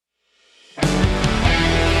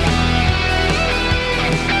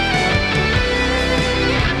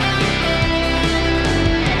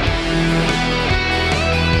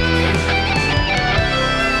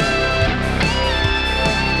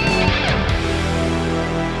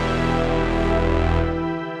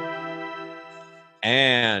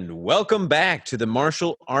and welcome back to the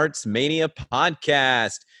Martial Arts Mania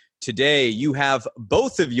podcast. Today, you have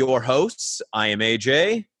both of your hosts. I am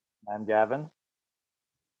AJ. I'm Gavin.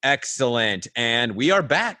 Excellent. And we are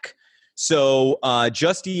back. So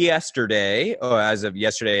just yesterday, as of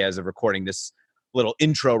recording this little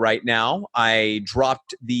intro right now, I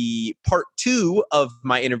dropped the part 2 of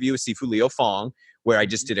my interview with Sifu Leo Fong, where I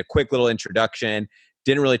just did a quick little introduction.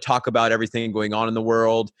 Didn't really talk about everything going on in the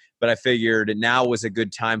world, but I figured now was a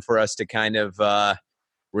good time for us to kind of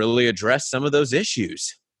really address some of those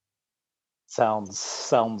issues.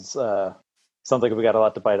 Sounds like we got a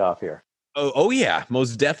lot to bite off here. Oh yeah,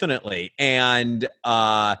 most definitely. And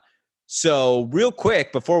so real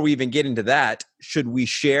quick, before we even get into that, should we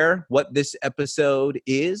share what this episode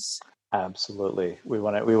is? Absolutely. We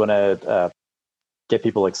want to get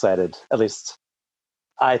people excited. At least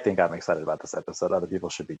I think I'm excited about this episode. Other people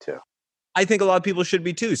should be too. I think a lot of people should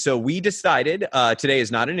be too. So we decided today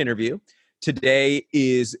is not an interview. Today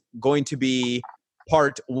is going to be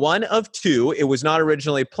part 1 of 2. It was not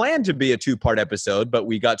originally planned to be a 2-part episode, but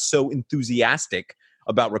we got so enthusiastic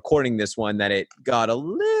about recording this one that it got a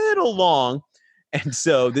little long. And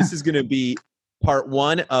so this is going to be part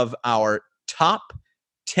 1 of our top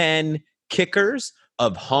 10 kickers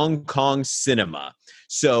of Hong Kong cinema.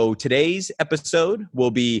 So today's episode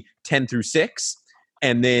will be 10 through 6.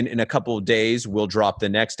 And then in a couple of days, we'll drop the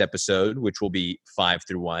next episode, which will be 5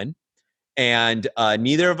 through 1. And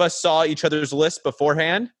neither of us saw each other's list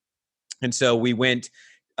beforehand. And so we went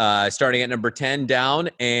starting at number 10 down,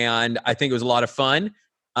 and I think it was a lot of fun.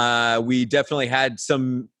 We definitely had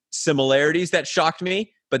some similarities that shocked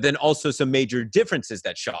me, but then also some major differences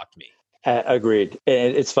that shocked me. Agreed.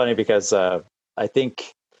 And it's funny because I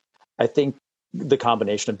think the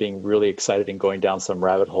combination of being really excited and going down some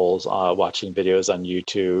rabbit holes, watching videos on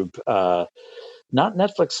YouTube, not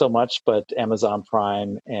Netflix so much, but Amazon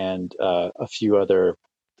Prime and a few other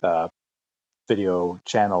video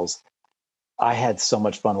channels. I had so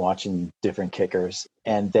much fun watching different kickers,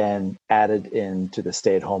 and then added into the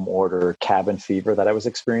stay-at-home order cabin fever that I was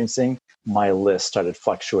experiencing. My list started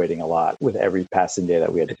fluctuating a lot with every passing day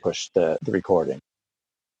that we had to push the recording.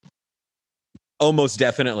 Oh, most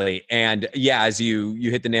definitely. And yeah, as you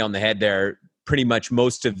hit the nail on the head there, pretty much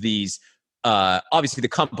most of these, obviously the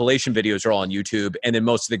compilation videos are all on YouTube, and then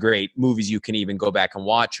most of the great movies you can even go back and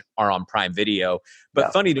watch are on Prime Video.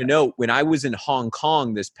 But funny to note, when I was in Hong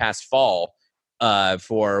Kong this past fall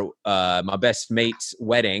for my best mate's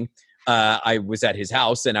wedding, I was at his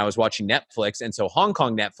house and I was watching Netflix. And so Hong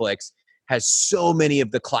Kong Netflix has so many of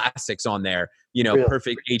the classics on there, really?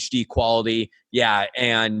 Perfect HD quality. Yeah.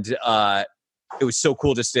 And it was so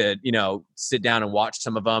cool just to, sit down and watch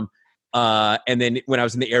some of them. And then when I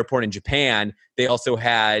was in the airport in Japan, they also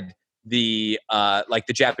had the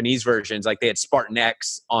the Japanese versions, like they had Spartan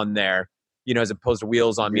X on there, as opposed to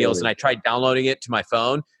Wheels on Meals. And I tried downloading it to my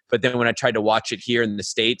phone, but then when I tried to watch it here in the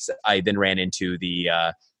States, I then ran into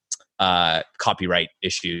the copyright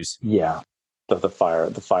issues. Yeah, the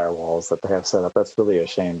firewalls that they have set up. That's really a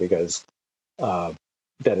shame because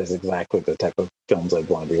that is exactly the type of films I'd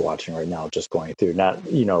want to be watching right now, just going through. Not,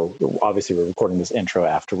 obviously we're recording this intro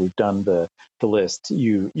after we've done the list.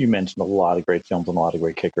 You mentioned a lot of great films and a lot of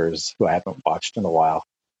great kickers who I haven't watched in a while.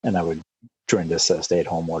 And I would, during this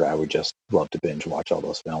stay-at-home order, I would just love to binge watch all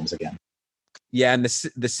those films again. Yeah, and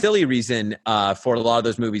the silly reason for a lot of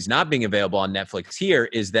those movies not being available on Netflix here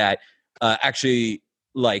is that actually,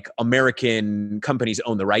 like, American companies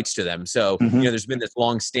own the rights to them. So, there's been this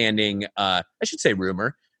long-standing, I should say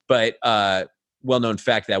rumor, but well-known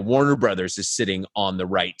fact that Warner Brothers is sitting on the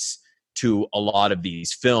rights to a lot of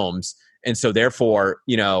these films. And so, therefore,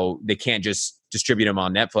 they can't just distribute them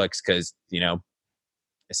on Netflix because,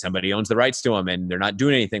 somebody owns the rights to them and they're not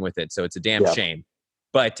doing anything with it. So it's a damn shame.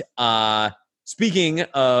 But speaking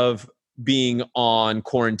of being on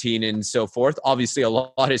quarantine and so forth, obviously a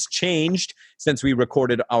lot has changed since we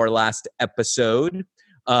recorded our last episode.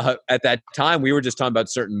 At that time, we were just talking about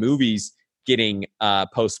certain movies getting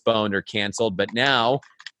postponed or canceled, but now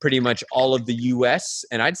pretty much all of the U.S.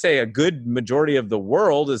 and I'd say a good majority of the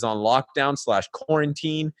world is on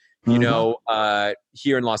lockdown/quarantine.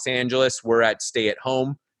 Here in Los Angeles, we're at stay at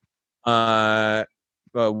home.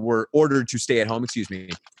 We're ordered to stay at home,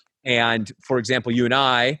 And for example, you and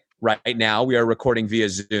I, right now, we are recording via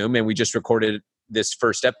Zoom, and we just recorded this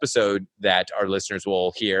first episode that our listeners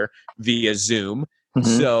will hear via Zoom.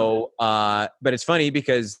 So, but it's funny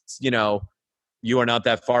because, you are not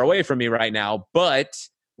that far away from me right now, but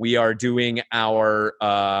we are doing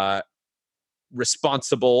our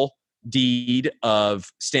responsible deed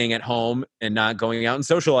of staying at home and not going out and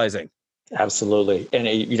socializing. Absolutely. And,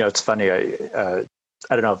 it's funny.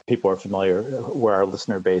 I don't know if people are familiar where our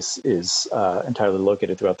listener base is entirely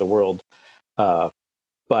located throughout the world. Uh,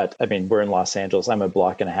 but I mean, we're in Los Angeles. I'm a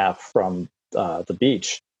block and a half from the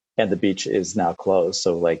beach, and the beach is now closed.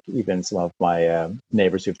 So, like, even some of my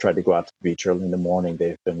neighbors who've tried to go out to the beach early in the morning,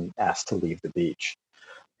 they've been asked to leave the beach.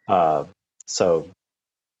 Uh, so,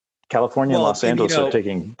 California and Well, Los and Angeles are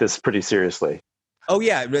taking this pretty seriously. oh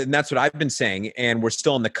yeah, and that's what I've been saying, and we're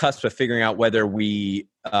still on the cusp of figuring out whether we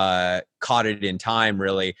caught it in time,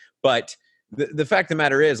 really. But the fact of the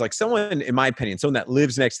matter is, like, someone, in my opinion, someone that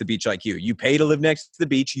lives next to the beach like you pay to live next to the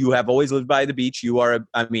beach. You have always lived by the beach. You are,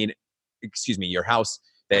 I mean, excuse me, your house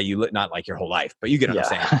that you live, not like your whole life, but you get what I'm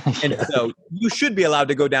saying. And Yeah. so you should be allowed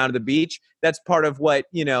to go down to the beach. That's part of what,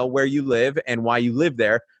 where you live and why you live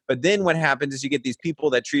there. But then what happens is you get these people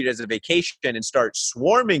that treat it as a vacation and start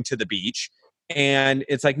swarming to the beach. And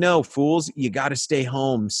it's like, no, fools, you got to stay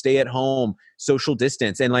home, stay at home, social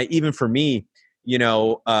distance. And like, even for me,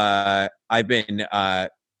 I've been,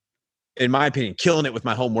 in my opinion, killing it with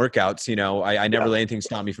my home workouts. I never let anything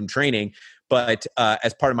stop me from training. But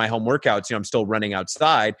as part of my home workouts, I'm still running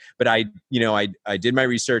outside. But I did my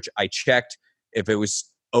research. I checked if it was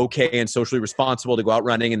okay and socially responsible to go out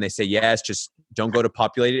running, and they say yes. Just don't go to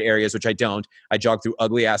populated areas, which I don't. I jog through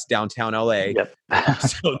ugly ass downtown LA, Yep.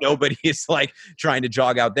 so nobody is like trying to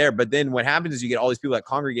jog out there. But then what happens is you get all these people that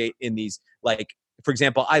congregate in these, like, for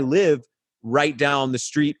example, I live right down the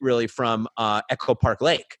street really from Echo Park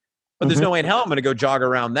Lake. But there's no way in hell I'm going to go jog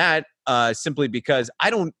around that simply because I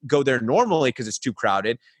don't go there normally because it's too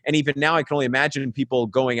crowded. And even now I can only imagine people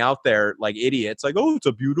going out there like idiots, like, oh, it's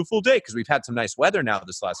a beautiful day, because we've had some nice weather now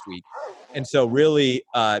this last week. And so really,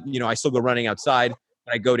 I still go running outside,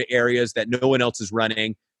 but I go to areas that no one else is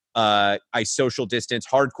running. I social distance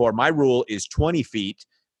hardcore. My rule is 20 feet.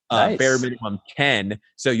 Nice. Bare minimum 10.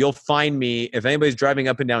 So you'll find me, if anybody's driving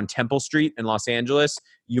up and down Temple Street in Los Angeles,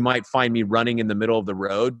 you might find me running in the middle of the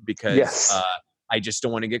road because I just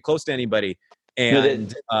don't want to get close to anybody.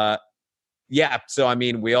 And so I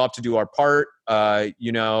mean, we all have to do our part. Some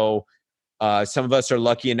of us are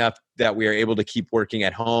lucky enough that we are able to keep working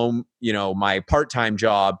at home. My part-time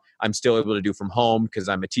job, I'm still able to do from home because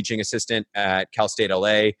I'm a teaching assistant at Cal State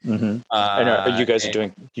LA. Mm-hmm. And are you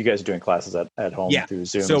guys doing classes at home through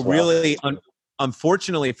Zoom? So as well? Really,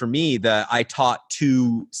 unfortunately for me, I taught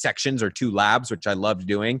 2 sections or 2 labs, which I loved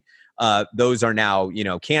doing. Those are now,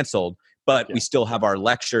 canceled, but we still have our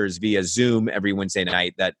lectures via Zoom every Wednesday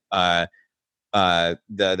night that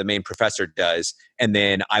the main professor does, and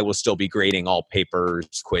then I will still be grading all papers,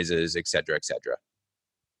 quizzes, et cetera, et cetera.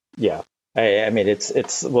 Yeah, I mean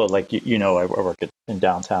it's well, like I work in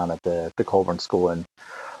downtown at the Colburn School, and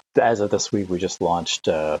as of this week we just launched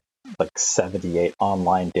like 78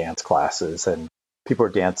 online dance classes, and people are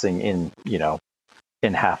dancing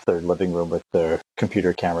in half their living room with their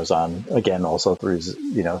computer cameras on, again also through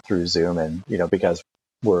Zoom, and because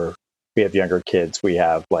we have younger kids, we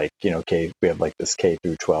have we have like this K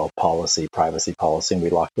through 12 privacy policy, and we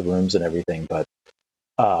lock the rooms and everything. But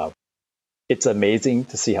it's amazing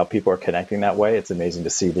to see how people are connecting that way. It's amazing to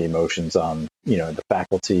see the emotions on the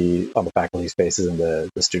faculty's faces, and the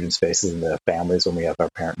students' faces, and the families when we have our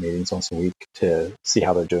parent meetings once a week to see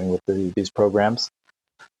how they're doing with these programs.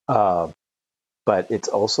 But it's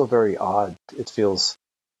also very odd. It feels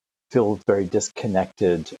very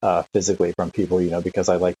disconnected physically from people, because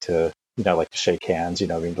I like to shake hands,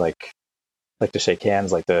 like to shake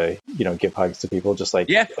hands, like to give hugs to people, just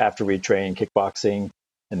like after we train kickboxing.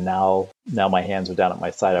 And now my hands are down at my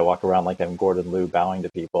side. I walk around like I'm Gordon Liu, bowing to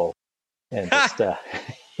people, and just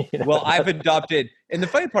well, I've adopted, and the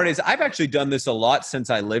funny part is I've actually done this a lot since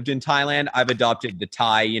I lived in Thailand. I've adopted the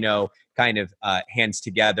Thai, kind of hands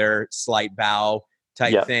together, slight bow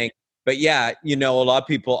type thing. But a lot of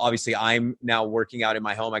people, obviously I'm now working out in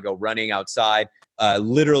my home. I go running outside.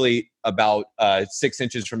 Literally about 6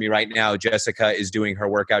 inches from me right now, Jessica is doing her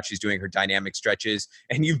workout. She's doing her dynamic stretches.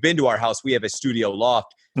 And you've been to our house. We have a studio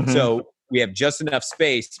loft. Mm-hmm. So we have just enough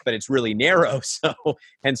space, but it's really narrow. So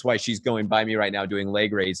hence why she's going by me right now doing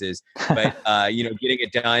leg raises. But, getting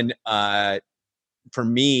it done for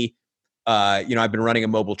me, I've been running a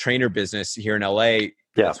mobile trainer business here in LA.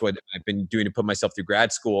 That's what I've been doing to put myself through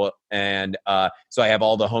grad school. And so I have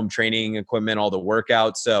all the home training equipment, all the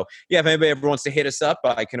workouts. So if anybody ever wants to hit us up,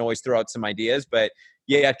 I can always throw out some ideas. But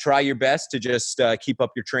try your best to just keep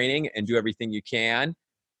up your training and do everything you can.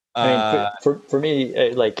 I mean, for me,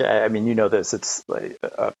 I mean, this, it's like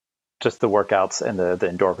just the workouts and the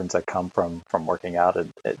endorphins that come from working out.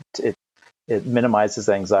 It minimizes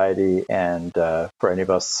anxiety, and for any of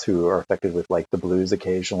us who are affected with like the blues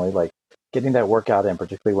occasionally, like getting that workout in,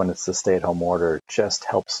 particularly when it's the stay-at-home order, just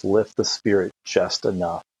helps lift the spirit just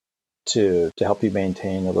enough to help you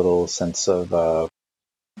maintain a little sense of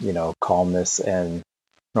calmness and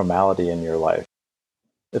normality in your life,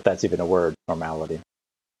 if that's even a word, normality.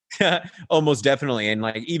 Almost definitely. And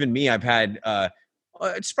like even me, I've had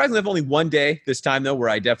surprisingly I've only one day this time though where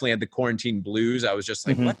I definitely had the quarantine blues. I was just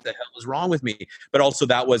like, what the hell is wrong with me? But also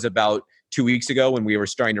that was about 2 weeks ago when we were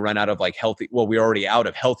starting to run out of like healthy. Well, we were already out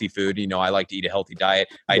of healthy food. I like to eat a healthy diet.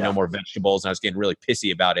 I had no more vegetables and I was getting really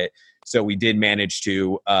pissy about it. So we did manage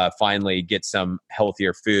to finally get some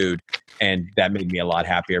healthier food, and that made me a lot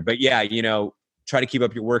happier. But yeah, try to keep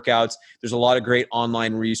up your workouts. There's a lot of great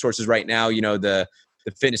online resources right now.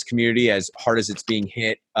 The fitness community, as hard as it's being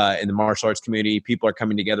hit in the martial arts community, people are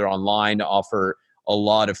coming together online to offer a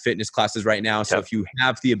lot of fitness classes right now. So if you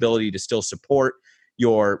have the ability to still support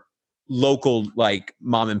your local like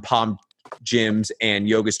mom and pop gyms and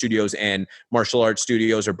yoga studios and martial arts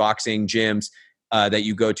studios or boxing gyms that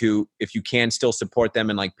you go to, if you can still support them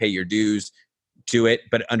and like pay your dues, do it.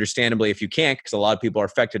 But understandably, if you can't, because a lot of people are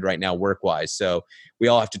affected right now work-wise. So we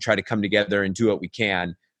all have to try to come together and do what we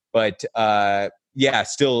can. But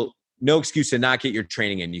still no excuse to not get your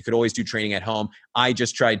training in. You could always do training at home. I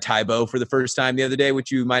just tried Taibo for the first time the other day,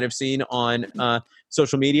 which you might have seen on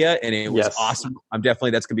social media, and it was awesome. That's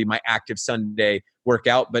going to be my active Sunday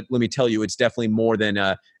workout. But let me tell you, it's definitely more than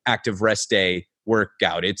a active rest day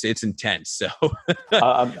workout. It's intense. So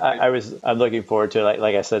I'm looking forward to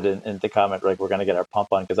like I said in the comment, like we're going to get our pump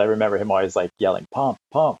on, because I remember him always like yelling pump,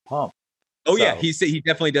 pump, pump. Oh, yeah, he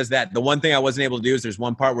definitely does that. The one thing I wasn't able to do is there's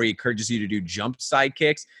one part where he encourages you to do jump side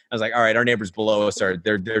kicks. I was like, all right, our neighbors below us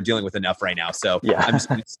they're dealing with enough right now. So I'm just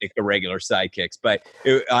going to stick to regular side kicks. But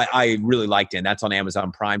I really liked it, and that's on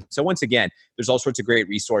Amazon Prime. So once again, there's all sorts of great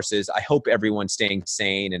resources. I hope everyone's staying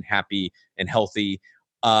sane and happy and healthy.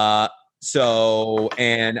 And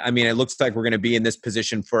I mean, it looks like we're going to be in this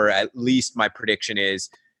position for at least my prediction is,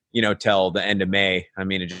 till the end of May. I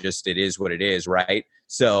mean, it is what it is, right?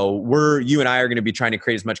 So you and I are going to be trying to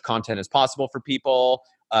create as much content as possible for people.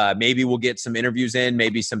 Maybe we'll get some interviews in.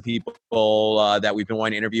 Maybe some people that we've been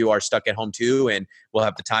wanting to interview are stuck at home too, and we'll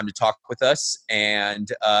have the time to talk with us.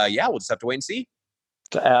 And we'll just have to wait and see.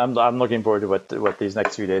 I'm looking forward to what these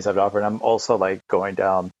next few days have to offer. And I'm also like going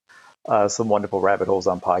down some wonderful rabbit holes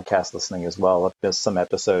on podcast listening as well. I've missed some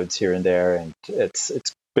episodes here and there, and it's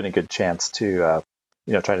been a good chance to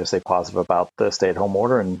try to stay positive about the stay-at-home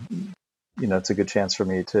order. And it's a good chance for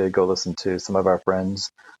me to go listen to some of our friends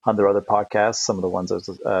on their other podcasts, some of the ones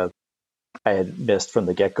that I had missed from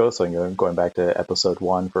the get-go. So going back to episode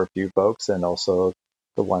 1 for a few folks, and also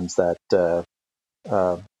the ones that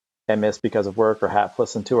I missed because of work or half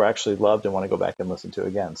listened to or actually loved and want to go back and listen to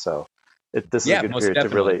again. So this is a good period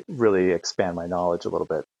to really expand my knowledge a little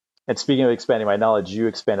bit. And speaking of expanding my knowledge, you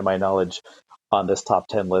expanded my knowledge on this top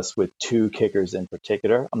 10 list with 2 kickers in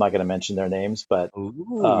particular. I'm not going to mention their names, but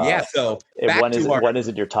So one is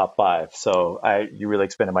in your top 5. So you really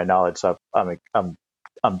expanded my knowledge. So I'm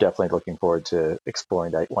definitely looking forward to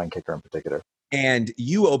exploring that one kicker in particular. And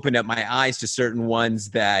you opened up my eyes to certain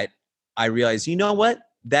ones that I realized, you know what?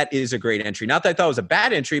 That is a great entry. Not that I thought it was a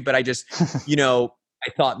bad entry, but I just, I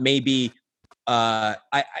thought maybe,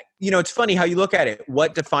 it's funny how you look at it.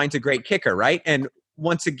 What defines a great kicker, right? And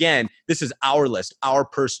once again, this is our list, our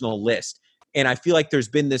personal list. And I feel like there's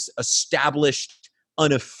been this established,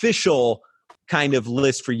 unofficial kind of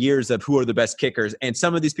list for years of who are the best kickers. And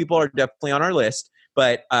some of these people are definitely on our list,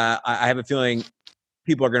 but I have a feeling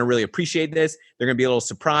people are going to really appreciate this. They're going to be a little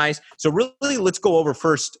surprised. So really, let's go over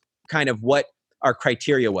first kind of what our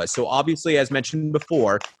criteria was. So obviously, as mentioned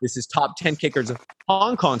before, this is top 10 kickers of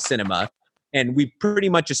Hong Kong cinema. And we pretty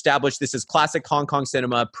much established this is classic Hong Kong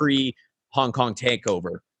cinema pre-Hong Kong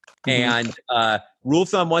takeover. And rule of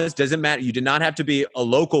thumb was, doesn't matter. You did not have to be a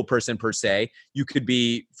local person per se. You could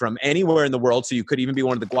be from anywhere in the world. So you could even be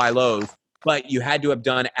one of the Guailos, but you had to have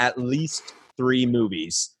done at least 3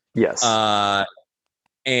 movies. Yes. But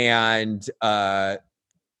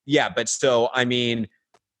so, I mean,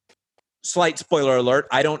 slight spoiler alert,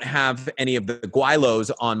 I don't have any of the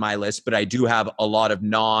Guailos on my list, but I do have a lot of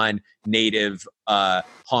non-native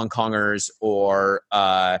Hong Kongers or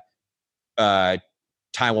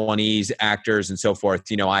Taiwanese actors and so forth.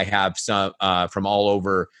 I have some from all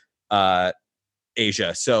over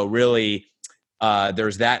Asia. So really,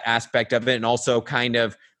 there's that aspect of it. And also kind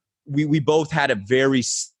of, we both had a very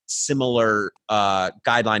similar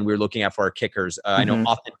guideline we were looking at for our kickers. I know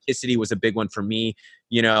authenticity was a big one for me.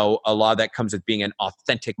 A lot of that comes with being an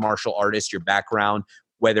authentic martial artist, your background,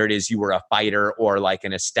 whether it is you were a fighter or like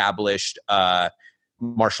an established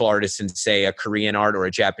martial artists in, say, a Korean art or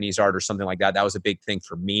a Japanese art or something like that. That was a big thing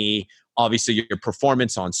for me. Obviously, your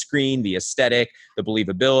performance on screen, the aesthetic, the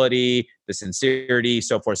believability, the sincerity,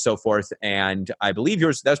 so forth. And I believe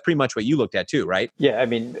yours, that's pretty much what you looked at too, right? Yeah, I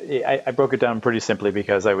mean, I broke it down pretty simply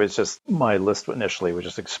because my list initially was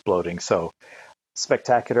just exploding. So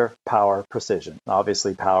spectacular, power, precision.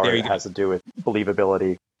 Obviously, power has to do with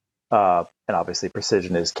believability. And obviously,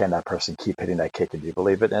 precision is, can that person keep hitting that kick and do you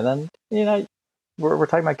believe it? And then, we're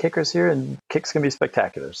talking about kickers here, and kicks can be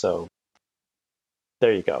spectacular. So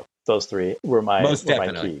there you go. Those three were my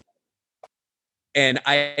key. And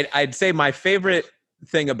I'd say my favorite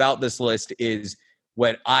thing about this list is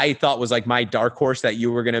what I thought was like my dark horse that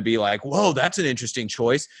you were going to be like, whoa, that's an interesting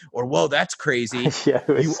choice, or whoa, that's crazy.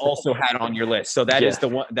 You also had on your list. So that is the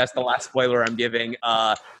one. That's the last spoiler I'm giving.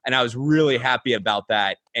 And I was really happy about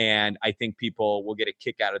that. And I think people will get a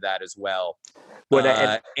kick out of that as well.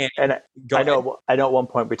 I know at one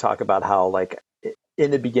point we talk about how, like, in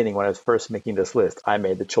the beginning when I was first making this list, I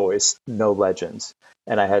made the choice no legends,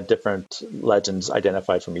 and I had different legends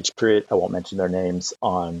identified from each period. I won't mention their names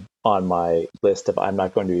on my list. I'm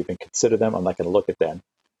not going to even consider them. I'm not going to look at them.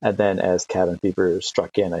 And then as Cabin Fever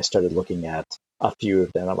struck in, I started looking at a few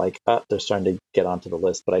of them. I'm like, they're starting to get onto the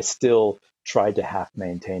list, but I still tried to half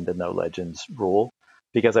maintain the no legends rule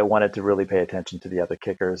because I wanted to really pay attention to the other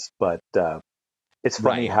kickers. But it's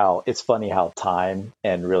funny how time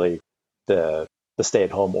and really the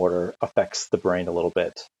stay-at-home order affects the brain a little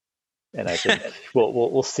bit, and I think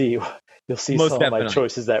we'll see. You'll see Most some definitely. of my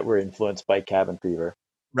choices that were influenced by Cabin Fever.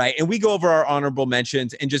 Right, and we go over our honorable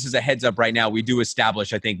mentions, and just as a heads up, right now we do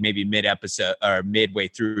establish, I think maybe mid-episode or midway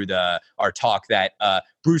through our talk, that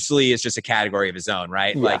Bruce Lee is just a category of his own,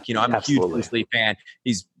 right? Yeah, like, I'm absolutely. a huge Bruce Lee fan.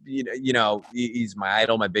 He's he's my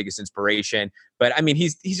idol, my biggest inspiration. But I mean,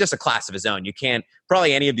 he's just a class of his own. You can't,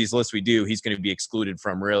 probably any of these lists we do, he's going to be excluded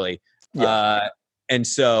from, really. Yeah. And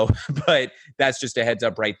so, but that's just a heads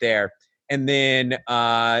up right there. And then,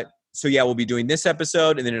 so yeah, we'll be doing this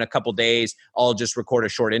episode, and then in a couple days, I'll just record a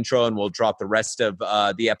short intro, and we'll drop the rest of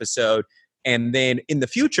the episode. And then in the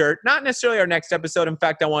future, not necessarily our next episode. In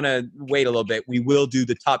fact, I want to wait a little bit. We will do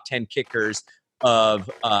the top 10 kickers of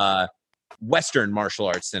Western martial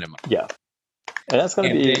arts cinema. Yeah, and that's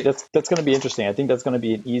going to be that's going to be interesting. I think that's going to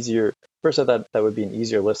be an easier. First, I thought that would be an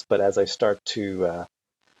easier list, but as I was starting to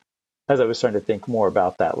think more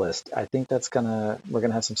about that list, I think we're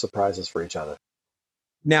gonna have some surprises for each other.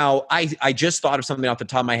 Now, I just thought of something off the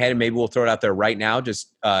top of my head, and maybe we'll throw it out there right now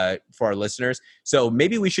just for our listeners. So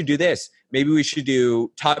maybe we should do this. Maybe we should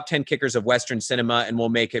do top 10 kickers of Western cinema, and we'll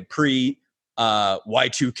make it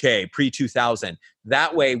Y2K, pre-2000.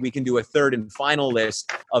 That way we can do a third and final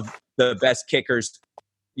list of the best kickers,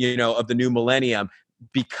 of the new millennium,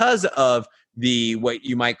 because of what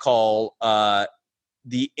you might call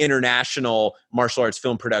the international martial arts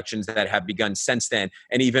film productions that have begun since then,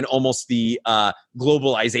 and even almost the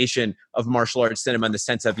globalization of martial arts cinema, in the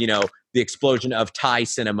sense of, the explosion of Thai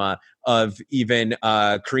cinema, of even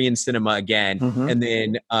Korean cinema again, and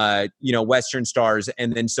then, Western stars.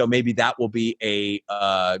 And then, so maybe that will be a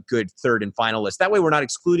good third and final list. That way we're not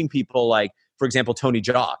excluding people like, for example, Tony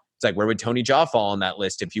Jaa. It's like, where would Tony Jaa fall on that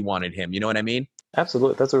list if you wanted him? You know what I mean?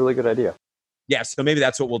 Absolutely. That's a really good idea. Yeah, so maybe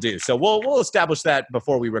that's what we'll do. So we'll establish that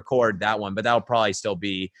before we record that one, but that'll probably still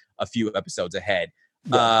be a few episodes ahead.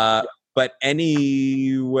 Yeah. But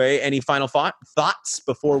anyway, any final thoughts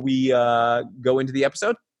before we go into the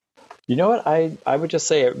episode? You know what? I would just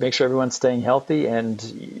say, make sure everyone's staying healthy.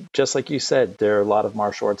 And just like you said, there are a lot of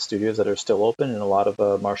martial arts studios that are still open, and a lot of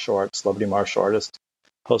celebrity martial artists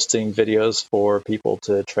posting videos for people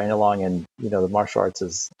to train along. And, the martial arts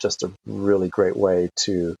is just a really great way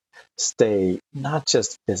to stay not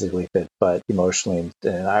just physically fit, but emotionally,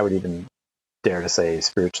 and I would even dare to say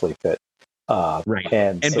spiritually fit. Right.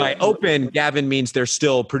 And so, by open, Gavin means they're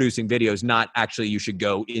still producing videos, not actually you should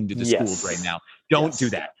go into the schools right now. Don't do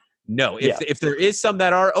that. No, if there is some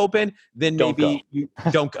that are open, then maybe you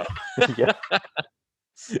don't go.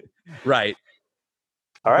 Right.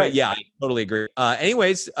 All right. But yeah, I totally agree.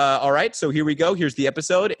 Anyways, all right. So here we go. Here's the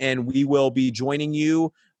episode, and we will be joining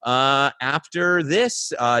you after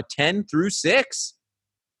this 10 through 6.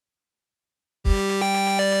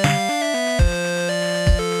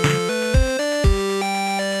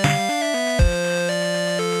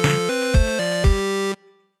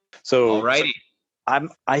 So, alrighty. I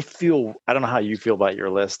don't know how you feel about your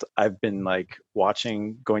list. I've been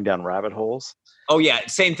going down rabbit holes. Oh yeah,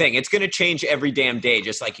 same thing. It's going to change every damn day,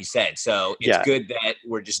 just like you said. So it's good that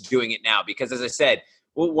we're just doing it now, because as I said,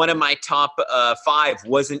 one of my top 5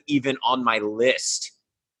 wasn't even on my list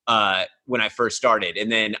when I first started.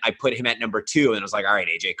 And then I put him at number 2 and I was like, all right,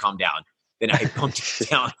 AJ, calm down. Then I bumped it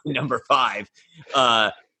down to number 5.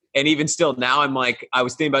 And even still now I'm like, I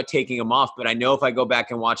was thinking about taking him off, but I know if I go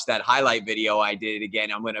back and watch that highlight video I did it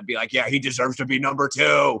again, I'm going to be like, yeah, he deserves to be number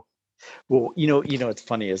 2. Well, what's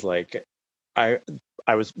funny is like, I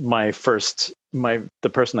I was the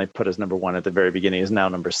person I put as number 1 at the very beginning is now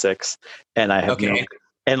number 6, and I have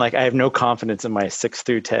I have no confidence in my 6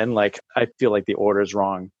 through 10. Like, I feel like the order is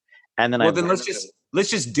wrong, and then let's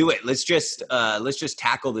just do it. Let's just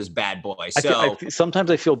tackle this bad boy. So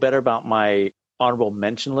sometimes I feel better about my honorable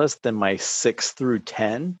mention list than my 6 through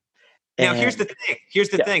 10. Now, here's the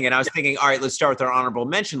thing. And I was thinking, all right, let's start with our honorable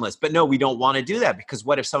mention list. But no, we don't want to do that, because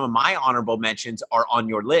what if some of my honorable mentions are on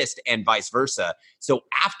your list and vice versa? So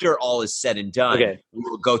after all is said and done, we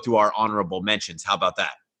will go through our honorable mentions. How about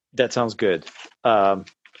that? That sounds good. And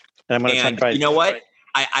I'm going to try. You know what?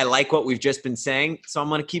 I like what we've just been saying, so I'm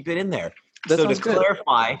going to keep it in there. So to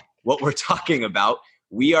clarify what we're talking about,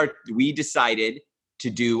 we decided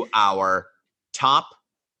to do our top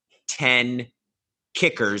 10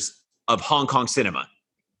 kickers of Hong Kong cinema.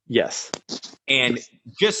 Yes. And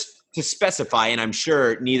just to specify, and I'm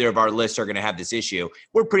sure neither of our lists are going to have this issue,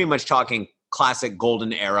 we're pretty much talking classic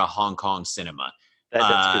golden era Hong Kong cinema.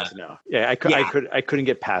 That's good to know. Yeah, I couldn't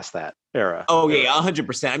get past that era. Oh yeah,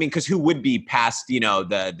 100%. I mean, because who would be past the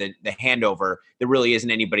handover? There really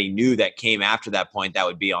isn't anybody new that came after that point that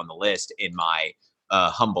would be on the list, in my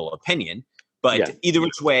humble opinion. But either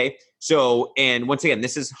which way. So, and once again,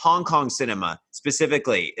 this is Hong Kong cinema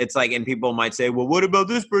specifically. It's like, and people might say, well, what about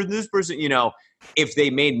this person, this person? If they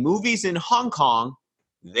made movies in Hong Kong,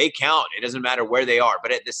 they count. It doesn't matter where they are.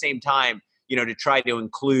 But at the same time, to try to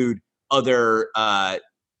include other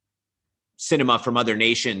cinema from other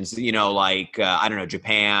nations, like, I don't know,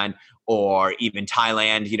 Japan or even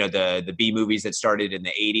Thailand, the B movies that started in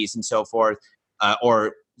the 80s and so forth,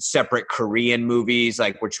 or separate Korean movies,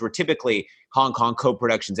 like, which were typically Hong Kong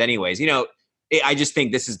co-productions anyways. I just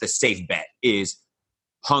think this is the safe bet, is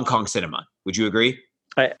Hong Kong cinema. Would you agree?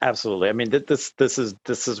 Absolutely. I mean, this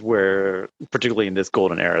is where, particularly in this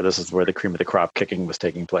golden era, this is where the cream of the crop kicking was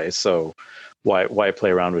taking place. So why play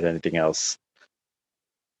around with anything else?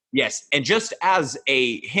 Yes. And just as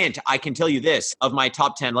a hint, I can tell you this, of my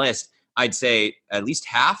top 10 list, I'd say at least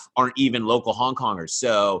half aren't even local Hong Kongers.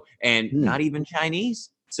 So, and not even Chinese.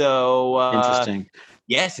 So interesting.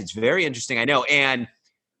 Yes, it's very interesting. I know. And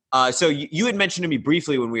so you had mentioned to me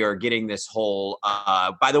briefly when we were getting this whole,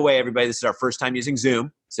 by the way, everybody, this is our first time using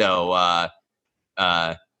Zoom. So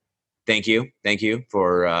thank you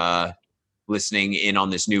for listening in on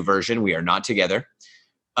this new version. We are not together.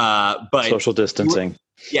 But social distancing.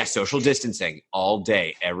 Social distancing all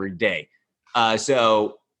day, every day.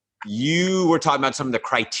 So you were talking about some of the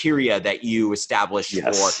criteria that you established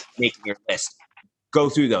for making your list. Go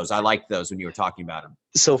through those. I liked those when you were talking about them.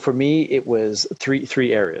 So for me, it was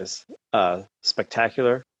three areas: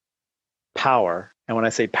 spectacular, power, and when I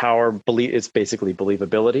say power, it's basically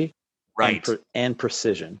believability, right, and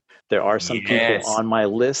precision. There are some people on my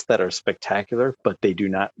list that are spectacular, but they do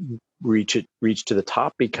not reach to the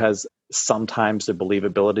top because sometimes the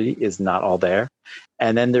believability is not all there.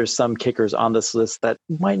 And then there's some kickers on this list that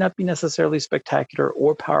might not be necessarily spectacular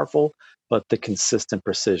or powerful, but the consistent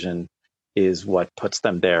precision is what puts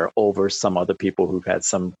them there over some other people who've had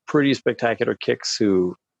some pretty spectacular kicks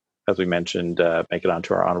who, as we mentioned, make it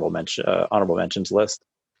onto our honorable mentions list.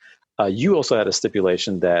 You also had a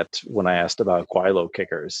stipulation that when I asked about Guaylo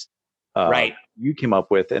kickers, you came up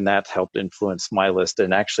with, and that helped influence my list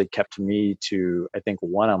and actually kept me to, I think,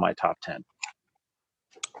 1 on my top 10.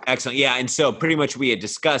 Excellent. Yeah. And so pretty much we had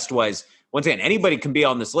discussed was, once again, anybody can be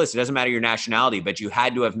on this list. It doesn't matter your nationality, but you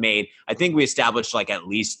had to have made, I think we established like at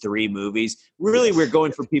least 3 movies. Really, we're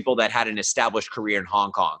going for people that had an established career in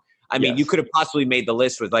Hong Kong. I mean, you could have possibly made the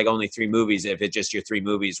list with like only 3 movies if it just your 3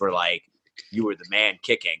 movies were like, you were the man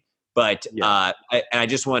kicking. But I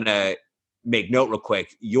just want to make note real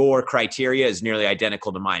quick. Your criteria is nearly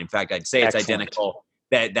identical to mine. In fact, I'd say it's identical.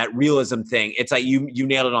 That realism thing, it's like you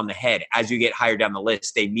nailed it on the head. As you get higher down the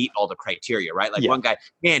list, they meet all the criteria, right? Like one guy,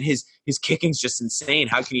 man, his kicking's just insane.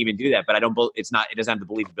 How can he even do that? But it doesn't have the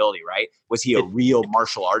believability, right? Was he a real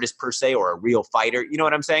martial artist per se, or a real fighter? You know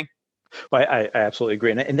what I'm saying? Well, I absolutely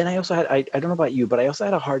agree. And then I also had, I don't know about you, but I also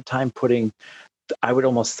had a hard time putting, I would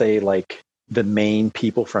almost say like the main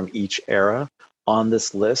people from each era on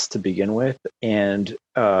this list to begin with. And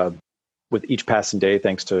with each passing day,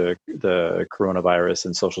 thanks to the coronavirus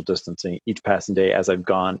and social distancing, each passing day, as I've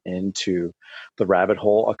gone into the rabbit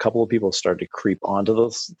hole, a couple of people started to creep onto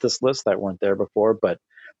this list that weren't there before. But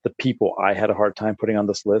the people I had a hard time putting on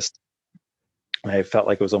this list I felt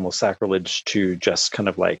like it was almost sacrilege to just kind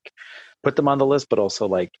of like put them on the list, but also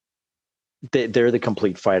like they're the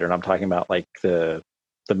complete fighter. And I'm talking about like the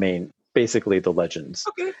main, basically the legends.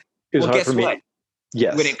 Okay. It was Well, hard guess for me. what?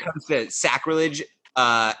 Yes. When it comes to sacrilege,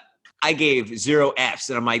 I gave 0 Fs,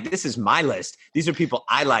 and I'm like, this is my list. These are people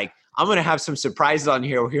I like. I'm going to have some surprises on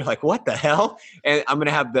here where you're like, what the hell? And I'm going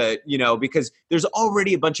to have because there's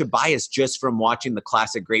already a bunch of bias just from watching the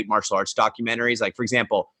classic great martial arts documentaries. Like, for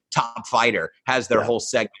example, Top Fighter has their whole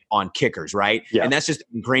segment on kickers, right? Yeah. And that's just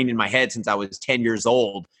ingrained in my head since I was 10 years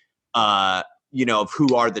old, of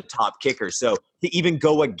who are the top kickers. So to even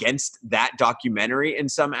go against that documentary in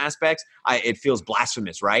some aspects, it feels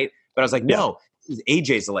blasphemous, right? But I was like, no, this is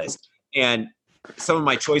AJ's list. And some of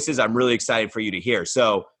my choices I'm really excited for you to hear.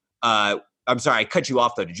 So I'm sorry, I cut you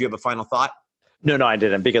off though. Did you have a final thought? No, I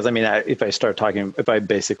didn't, because I mean, if I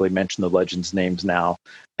basically mention the legends' names now,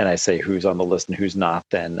 and I say who's on the list and who's not,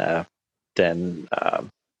 then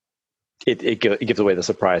it gives away the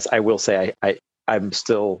surprise. I will say I'm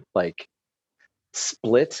still like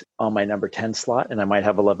split on my number 10 slot, and I might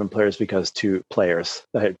have 11 players because 2 players.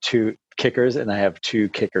 I have 2 kickers, and I have 2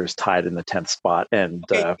 kickers tied in the 10th spot, and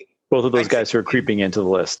both of those guys who are creeping into the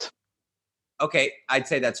list. Okay, I'd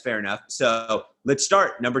say that's fair enough. So let's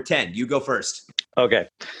start. Number 10. You go first. Okay.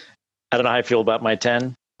 I don't know how I feel about my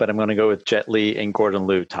 10, but I'm going to go with Jet Li and Gordon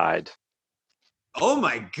Liu tied. Oh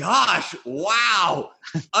my gosh. Wow.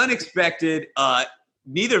 Unexpected.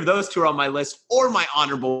 Neither of those two are on my list or my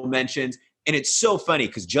honorable mentions. And it's so funny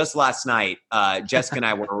because just last night, Jessica and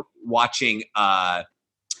I were watching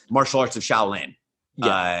Martial Arts of Shaolin.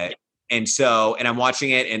 Yeah. And I'm watching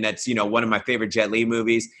it, and that's, one of my favorite Jet Li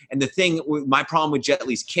movies. And the thing, my problem with Jet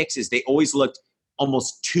Li's kicks is they always looked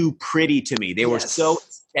almost too pretty to me. They were so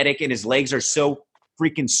aesthetic, and his legs are so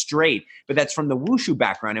freaking straight. But that's from the wushu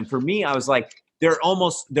background. And for me, I was like, they're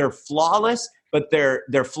flawless, but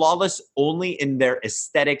they're flawless only in their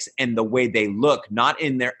aesthetics and the way they look, not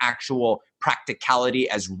in their actual practicality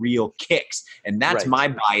as real kicks. And that's my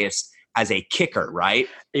bias as a kicker, right?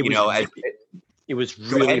 It was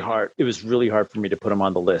really hard. It was really hard for me to put him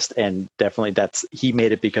on the list, and definitely he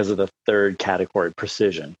made it because of the third category,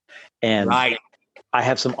 precision. And I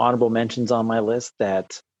have some honorable mentions on my list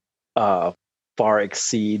that have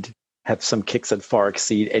some kicks that far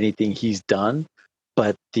exceed anything he's done,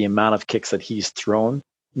 but the amount of kicks that he's thrown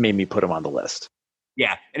made me put him on the list.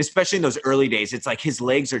 Yeah, and especially in those early days, it's like his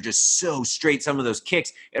legs are just so straight. Some of those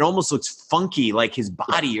kicks, it almost looks funky, like his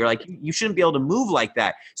body. You're like, you shouldn't be able to move like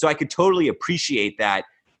that. So I could totally appreciate that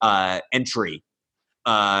entry.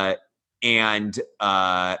 But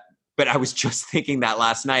I was just thinking that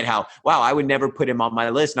last night, how, wow, I would never put him on my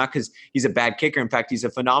list, not because he's a bad kicker. In fact, he's a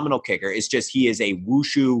phenomenal kicker. It's just he is a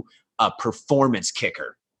wushu performance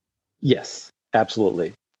kicker. Yes,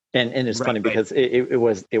 absolutely. And it's funny because it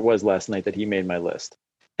was last night that he made my list,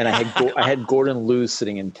 and I had Gordon Liu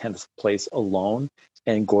sitting in 10th place alone,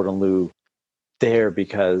 and Gordon Liu there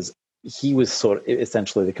because he was sort of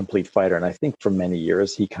essentially the complete fighter, and I think for many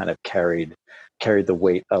years he kind of carried the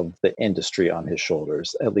weight of the industry on his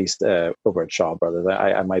shoulders, at least over at Shaw Brothers.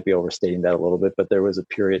 I might be overstating that a little bit, but there was a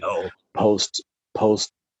period post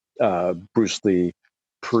Bruce Lee,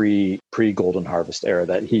 pre Golden Harvest era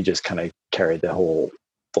that he just kind of carried the whole.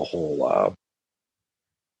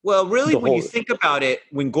 Well, really, when you think about it,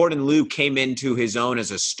 when Gordon Liu came into his own as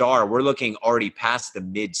a star, we're looking already past the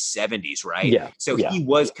mid 70s, right? Yeah. So he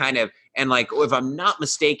was kind of, and like, if I'm not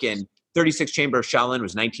mistaken, 36 Chamber of Shaolin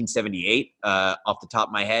was 1978, off the top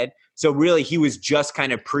of my head. So really, he was just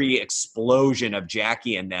kind of pre-explosion of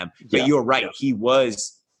Jackie and them. But you're right, he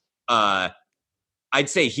was. I'd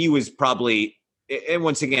say he was probably, and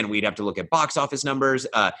once again, we'd have to look at box office numbers.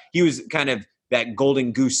 He was kind of that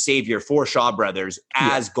golden goose savior for Shaw Brothers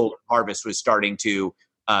as Golden Harvest was starting to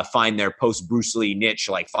find their post Bruce Lee niche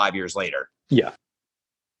like 5 years later. Yeah.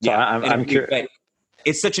 So I'm curious.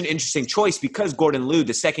 It's such an interesting choice because Gordon Liu,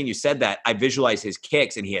 the second you said that, I visualize his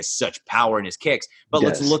kicks and he has such power in his kicks. But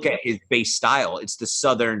let's look at his base style. It's the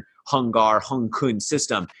Southern Hung Kun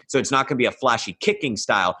system. So it's not going to be a flashy kicking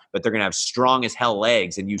style, but they're going to have strong as hell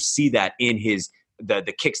legs. And you see that in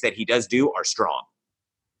the kicks that he does do are strong.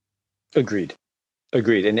 Agreed.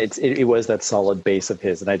 And it was that solid base of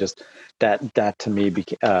his. And I just, that to me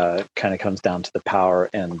kind of comes down to the power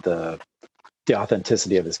and the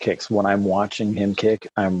authenticity of his kicks. When I'm watching him kick,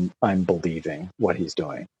 I'm believing what he's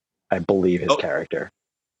doing. I believe his character.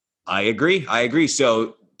 I agree.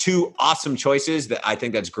 So 2 awesome choices that I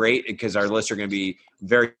think that's great because our lists are going to be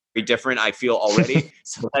very, very different. I feel already.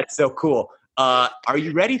 So that's so cool. Are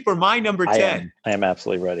you ready for my number 10? I am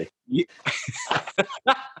absolutely ready.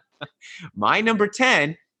 My number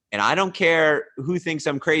 10 and I don't care who thinks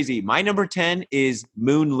I'm crazy. My number 10 is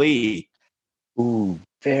Moon Lee. Ooh,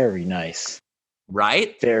 very nice.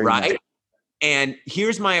 Right? Very right. nice. And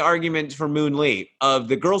here's my argument for Moon Lee. Of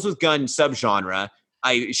the Girls with Guns subgenre,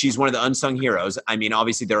 she's one of the unsung heroes. I mean,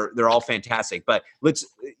 obviously they're all fantastic, but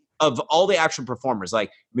of all the action performers,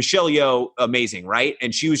 like Michelle Yeoh, amazing, right?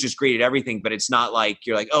 And she was just great at everything, but it's not like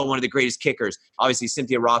you're like, oh, one of the greatest kickers. Obviously,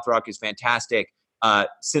 Cynthia Rothrock is fantastic.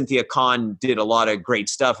 Cynthia Khan did a lot of great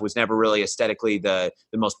stuff, was never really aesthetically the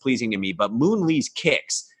most pleasing to me. But Moon Lee's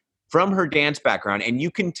kicks from her dance background, and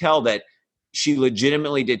you can tell that she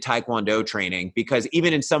legitimately did Taekwondo training, because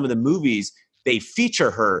even in some of the movies, they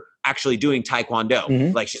feature her actually doing Taekwondo.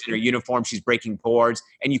 Mm-hmm. Like she's in her uniform, she's breaking boards,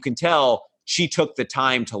 and you can tell she took the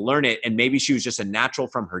time to learn it. And maybe she was just a natural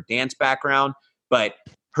from her dance background, but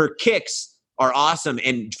her kicks are awesome.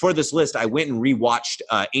 And for this list, I went and rewatched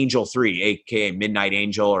Angel 3, aka Midnight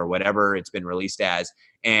Angel, or whatever it's been released as.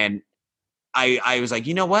 And I was like,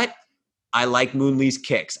 you know what? I like Moon Lee's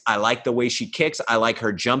kicks. I like the way she kicks. I like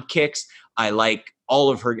her jump kicks. I like all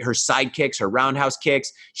of her side kicks, her roundhouse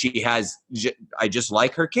kicks. I just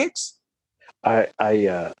like her kicks. I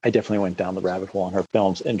definitely went down the rabbit hole on her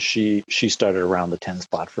films, and she started around the 10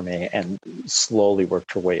 spot for me and slowly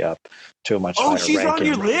worked her way up to a much higher ranking. Oh, she's on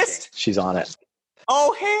your list? She's on it.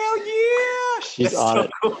 Oh, hell yeah. She's on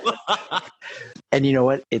it. Cool. And you know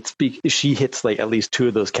what? She hits like at least two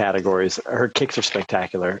of those categories. Her kicks are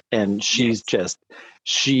spectacular, and she's just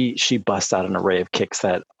she busts out an array of kicks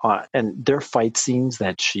that and there are fight scenes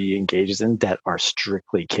that she engages in that are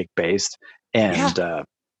strictly kick based, and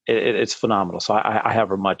it's phenomenal. So I have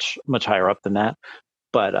her much higher up than that.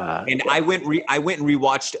 But and I went and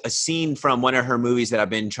rewatched a scene from one of her movies that I've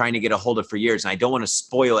been trying to get a hold of for years, and I don't want to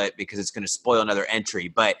spoil it because it's going to spoil another entry,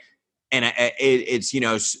 but. And it's,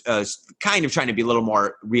 kind of trying to be a little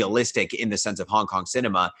more realistic in the sense of Hong Kong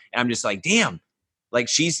cinema. And I'm just like, damn, like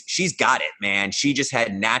she's got it, man. She just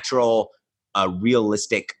had natural,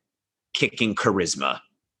 realistic kicking charisma.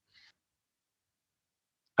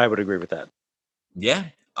 I would agree with that. Yeah.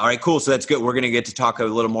 All right, cool. So that's good. We're going to get to talk a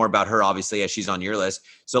little more about her, obviously, as she's on your list.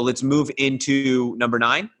 So let's move into number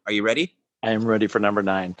 9. Are you ready? I am ready for number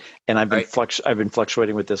 9, and I've been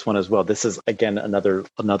fluctuating with this one as well. This is again another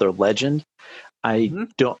legend. I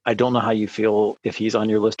don't know how you feel if he's on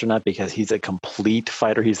your list or not, because he's a complete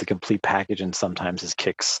fighter. He's a complete package, and sometimes his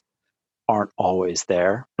kicks aren't always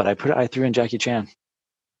there. But I threw in Jackie Chan.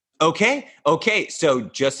 Okay. So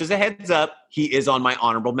just as a heads up, he is on my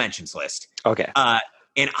honorable mentions list. Okay.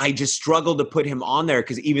 And I just struggled to put him on there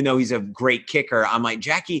because even though he's a great kicker, I'm like,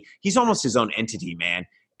 Jackie, he's almost his own entity, man.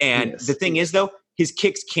 And the thing is, though, his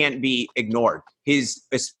kicks can't be ignored.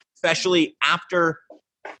 Especially after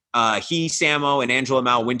he, Sammo, and Angela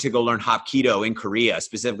Mao went to go learn Hapkido in Korea,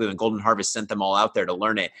 specifically when Golden Harvest sent them all out there to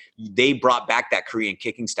learn it. They brought back that Korean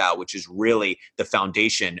kicking style, which is really the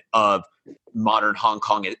foundation of modern Hong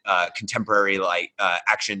Kong contemporary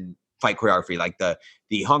action fight choreography, like the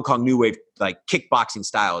Hong Kong New Wave like kickboxing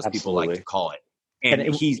style, as people like to call it.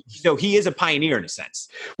 And he is a pioneer in a sense.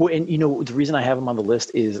 Well, and the reason I have him on the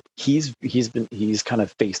list is he's kind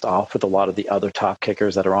of faced off with a lot of the other top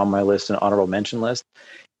kickers that are on my list and honorable mention list.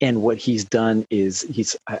 And what he's done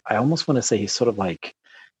is I almost want to say he's sort of like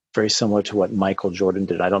very similar to what Michael Jordan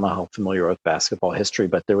did. I don't know how familiar with basketball history,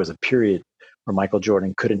 but there was a period where Michael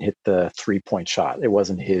Jordan couldn't hit the 3-point shot. It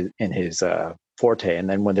wasn't his forte. And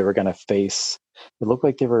then when they were going to face, it looked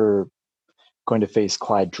like they were going to face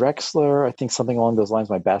Clyde Drexler, I think something along those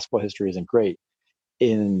lines. My basketball history isn't great.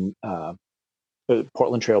 In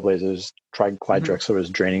Portland Trailblazers, Clyde Drexler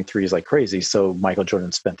was draining threes like crazy. So Michael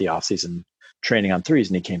Jordan spent the offseason training on threes,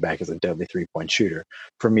 and he came back as a deadly 3-point shooter.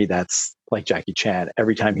 For me, that's like Jackie Chan.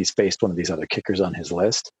 Every time he's faced one of these other kickers on his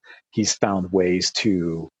list, he's found ways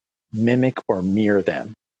to mimic or mirror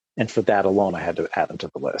them. And for that alone, I had to add him to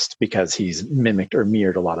the list because he's mimicked or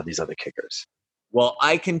mirrored a lot of these other kickers. Well,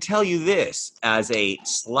 I can tell you this as a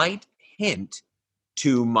slight hint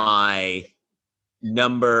to my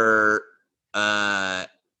number. I'm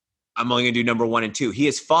only going to do number 1 and 2. He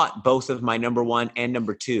has fought both of my number 1 and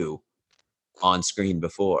number 2 on screen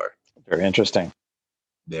before. Very interesting.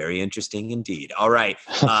 Very interesting indeed. All right.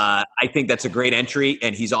 I think that's a great entry,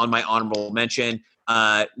 and he's on my honorable mention.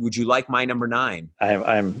 Would you like my number 9?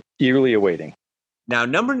 I'm eagerly awaiting. Now,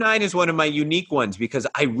 number 9 is one of my unique ones because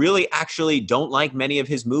I really actually don't like many of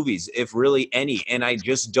his movies, if really any. And I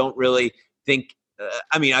just don't really think,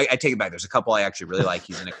 I take it back. There's a couple I actually really like.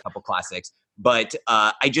 He's in a couple classics. But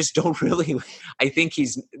I just don't really, I think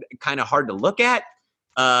he's kind of hard to look at.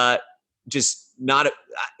 But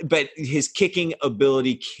his kicking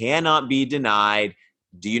ability cannot be denied.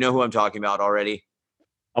 Do you know who I'm talking about already?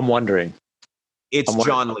 I'm wondering. It's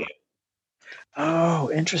John Liu.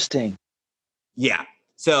 Oh, interesting. Yeah.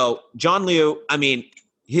 So John Liu, I mean,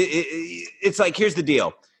 it's like, here's the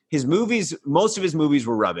deal. His movies, most of his movies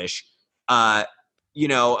were rubbish. A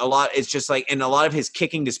lot, it's just like, and a lot of his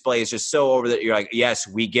kicking display is just so over that you're like, yes,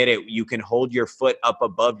 we get it. You can hold your foot up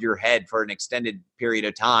above your head for an extended period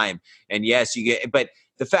of time. And yes, you get, but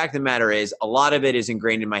the fact of the matter is a lot of it is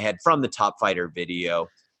ingrained in my head from the Top Fighter video.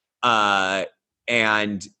 And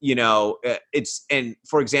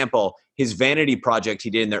for example, his vanity project he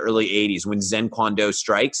did in the early 80s when Zen Kwando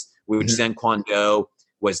Strikes, which Zen Kwando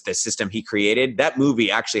was the system he created. That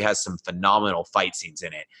movie actually has some phenomenal fight scenes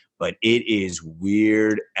in it, but it is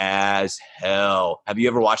weird as hell. Have you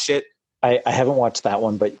ever watched it? I haven't watched that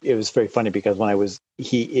one, but it was very funny because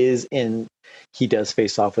he does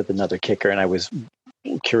face off with another kicker, and I was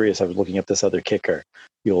curious. I was looking up this other kicker.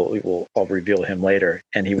 I'll reveal him later,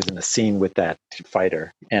 and he was in a scene with that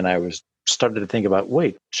fighter, and I was started to think about,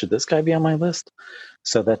 wait, should this guy be on my list?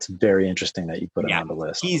 So that's very interesting that you put him on the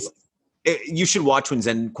list. You should watch when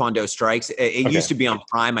Zen Kwando Strikes. It used to be on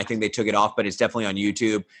Prime. I think they took it off, but it's definitely on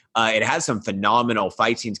YouTube. It has some phenomenal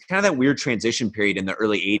fight scenes, kind of that weird transition period in the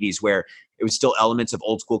early 80s where it was still elements of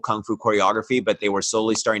old school Kung Fu choreography, but they were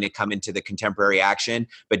slowly starting to come into the contemporary action,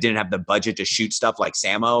 but didn't have the budget to shoot stuff like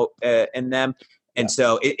Sammo in them. And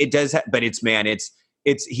so it does, but he's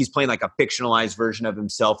playing like a fictionalized version of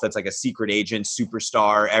himself that's like a secret agent,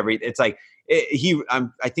 superstar, it's like, I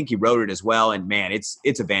think he wrote it as well, and man,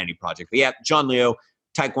 it's a vanity project. But yeah, John Liu,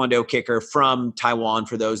 Taekwondo kicker from Taiwan.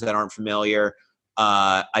 For those that aren't familiar,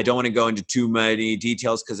 I don't want to go into too many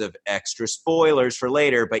details because of extra spoilers for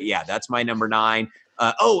later. But yeah, that's my number 9.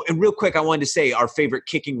 And real quick, I wanted to say our favorite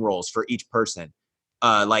kicking roles for each person,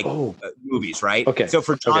 movies, right? Okay. So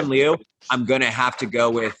for John Liu, I'm gonna have to go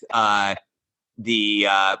with would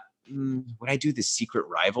I do the Secret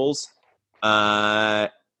Rivals?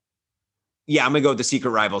 Yeah, I'm going to go with the Secret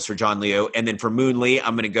Rivals for John Liu. And then for Moon Lee,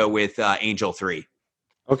 I'm going to go with Angel 3.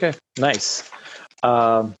 Okay, nice.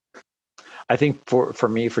 I think for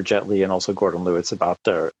me, for Jet Li and also Gordon Liu, it's about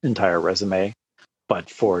their entire resume. But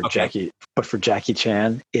for Jackie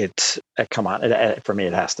Chan, come on, for me,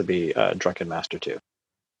 it has to be Drunken Master 2.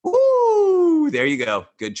 Ooh, there you go.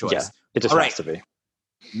 Good choice. Yeah, it just has to be.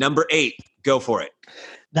 Number 8, go for it.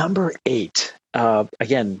 Number 8.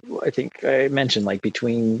 Again, I think I mentioned like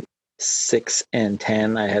between 6 and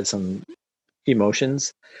 10, I had some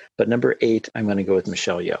emotions, but number 8, I'm going to go with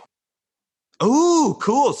Michelle Yeoh. Oh,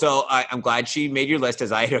 cool. So I'm glad she made your list,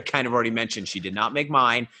 as I had kind of already mentioned. She did not make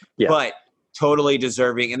mine, but totally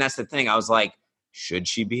deserving. And that's the thing. I was like, should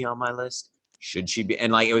she be on my list? Should she be?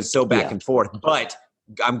 And like, it was so back and forth, but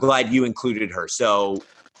I'm glad you included her. So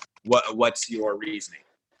what's your reasoning?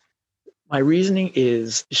 My reasoning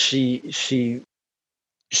is she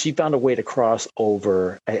found a way to cross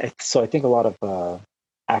over. So I think a lot of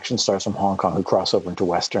action stars from Hong Kong who cross over into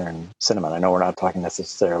Western cinema. And I know we're not talking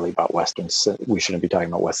necessarily about Western. We shouldn't be talking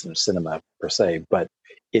about Western cinema per se, but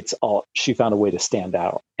she found a way to stand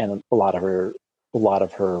out, and a lot of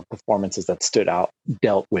her performances that stood out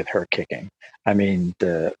dealt with her kicking. I mean,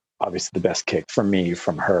 obviously the best kick for me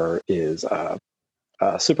from her is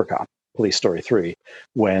Super Cop. Police Story 3,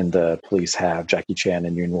 when the police have Jackie Chan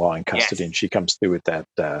and Yuen Wah in custody, and she comes through with that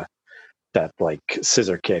like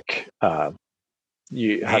scissor kick. How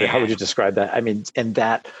would you describe that? I mean, and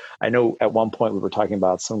that, I know at one point we were talking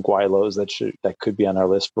about some Guailos that could be on our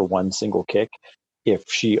list for one single kick. If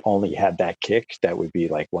she only had that kick, that would be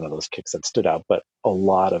like one of those kicks that stood out. But a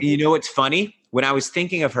lot of, you know, what's funny? When I was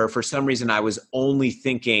thinking of her, for some reason, I was only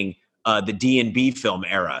thinking the D&B film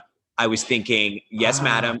era. I was thinking Yes,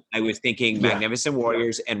 Madam. I was thinking Magnificent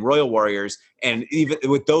Warriors and Royal Warriors. And even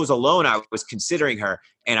with those alone, I was considering her.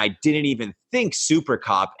 And I didn't even think Super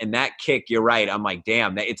Cop. And that kick, you're right. I'm like,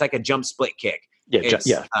 damn, it's like a jump split kick. It's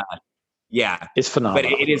phenomenal.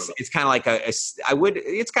 But it's kind of like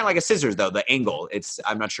it's kind of like a scissors though, the angle.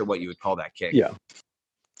 I'm not sure what you would call that kick. Yeah.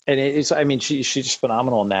 And she's just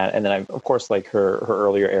phenomenal in that. And then, of course, like her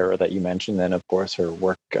earlier era that you mentioned, then, of course, her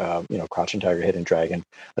work, Crouching Tiger, Hidden Dragon.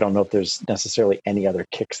 I don't know if there's necessarily any other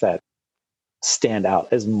kicks that stand out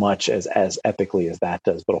as much as epically as that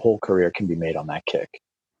does, but a whole career can be made on that kick.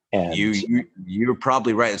 And you're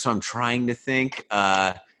probably right. So I'm trying to think.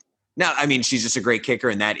 Now, I mean, she's just a great kicker,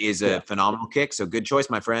 and that is a phenomenal kick. So good choice,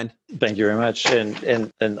 my friend. Thank you very much.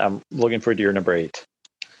 And I'm looking forward to your number 8.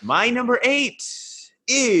 My number 8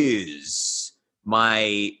 is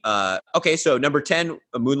my so number 10,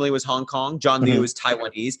 Moon Lee was Hong Kong, John Liu is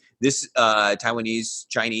Taiwanese, this Taiwanese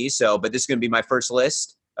Chinese, but this is going to be my first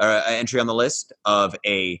list entry on the list of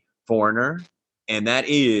a foreigner, and that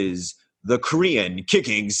is the Korean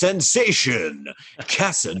kicking sensation,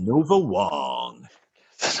 Casanova Wong.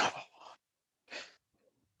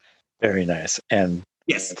 Very nice. And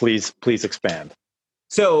yes, please expand.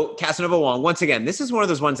 So Casanova Wong, once again, this is one of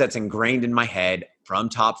those ones that's ingrained in my head from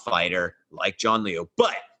Top Fighter, like John Liu.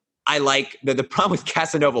 But I like the problem with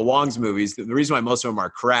Casanova Wong's movies. The reason why most of them are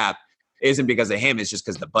crap isn't because of him. It's just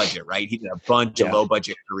because of the budget, right? He did a bunch of low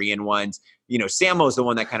budget Korean ones. You know, Sammo's the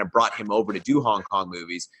one that kind of brought him over to do Hong Kong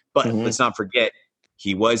movies. But let's not forget,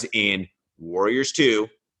 he was in Warriors 2,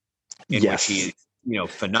 in which he is, you know,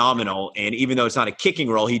 phenomenal. And even though it's not a kicking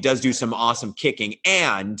role, he does do some awesome kicking,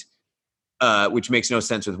 and which makes no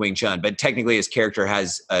sense with Wing Chun. But technically his character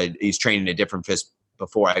has he's trained in a different fist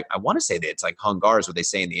before. I want to say that it's like Hung Gar is what they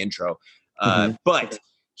say in the intro. But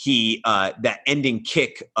he that ending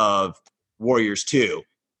kick of Warriors 2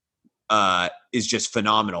 is just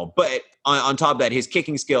phenomenal. But on top of that, his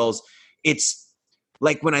kicking skills, it's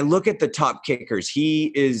like when I look at the top kickers,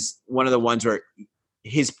 he is one of the ones where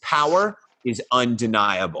his power is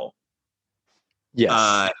undeniable.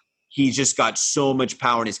 Yes. He's just got so much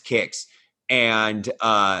power in his kicks. And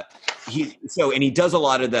he does a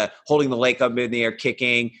lot of the holding the leg up in the air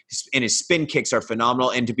kicking, and his spin kicks are phenomenal.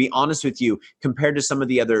 And to be honest with you, compared to some of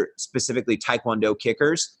the other specifically Taekwondo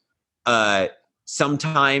kickers,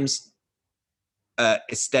 sometimes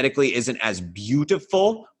aesthetically isn't as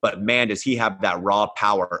beautiful, but man, does he have that raw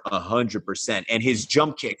power 100%. And his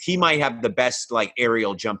jump kicks, he might have the best like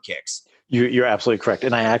aerial jump kicks. You're absolutely correct.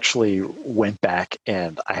 And I actually went back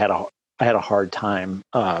and I had a hard time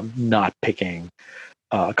not picking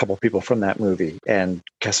a couple of people from that movie. And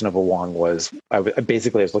Casanova Wong was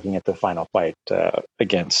looking at the final fight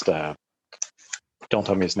against don't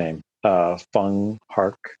tell me his name, Fung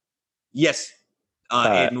Hark. Yes,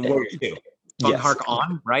 in Warriors 2. Fung Hark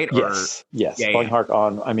On, right? Yes. Fung Hark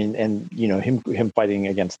On. I mean, and you know him fighting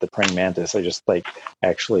against the praying mantis. I just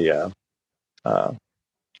actually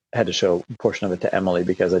had to show a portion of it to Emily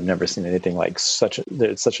because I've never seen anything like such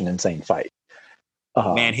an insane fight.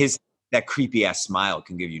 Man, that creepy ass smile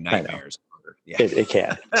can give you nightmares. Yeah. It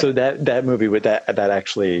can. So that movie with that I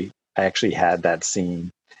actually had that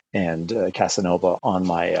scene and Casanova on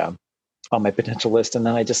my potential list, and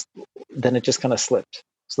then it just kind of slipped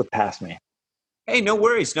past me. Hey, no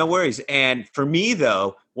worries. And for me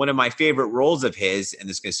though, one of my favorite roles of his, and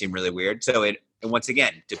this is going to seem really weird, and once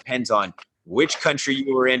again depends on which country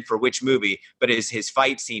you were in for which movie, but is his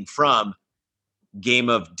fight scene from Game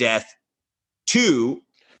of Death 2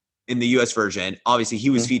 in the US version. Obviously, he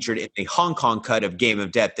was featured in the Hong Kong cut of Game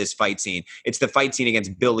of Death, this fight scene. It's the fight scene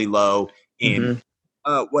against Billy Lowe in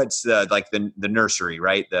what's the nursery,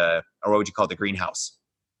 right? Or what would you call it, the greenhouse?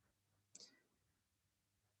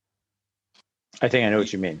 I think I know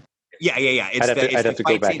what you mean. Yeah. I'd have to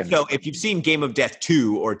go back. So if you've seen Game of Death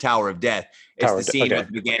 2 or Tower of Death, it's the scene at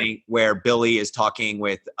the beginning where Billy is talking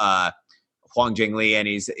with Huang Jingli, and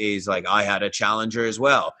he's like, I had a challenger as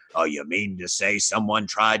well. Oh, you mean to say someone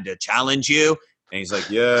tried to challenge you? And he's like,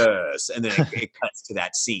 yes. And then it cuts to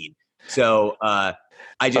that scene. So I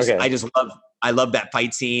love that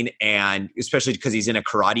fight scene, and especially because he's in a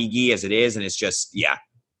karate gi as it is, and it's just, yeah.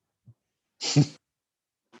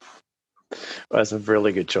 Well, that's a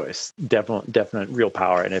really good choice. Definite real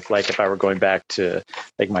power. And if I were going back to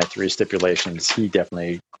my 3 stipulations, he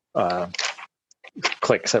definitely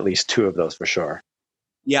clicks at least 2 of those for sure.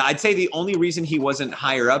 Yeah, I'd say the only reason he wasn't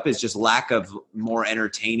higher up is just lack of more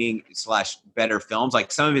entertaining / better films.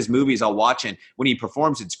 Like some of his movies I'll watch, and when he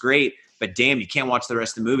performs, it's great, but damn, you can't watch the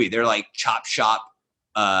rest of the movie. They're like chop shop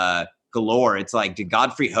galore. It's like, did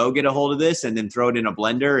Godfrey Ho get a hold of this and then throw it in a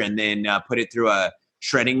blender and then put it through a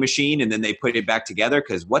shredding machine and then they put it back together?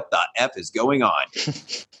 Because what the F is going on?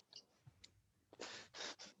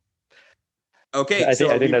 Okay, I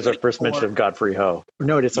think that's our first mention of Godfrey Ho.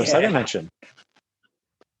 No, it's our second mention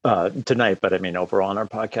tonight, but I mean overall on our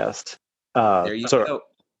podcast. There you go.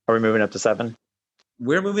 Are we moving up to 7?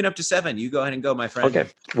 We're moving up to 7. You go ahead and go, my friend. Okay.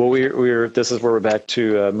 Well, we're this is where we're back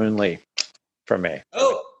to Moon Lee from me.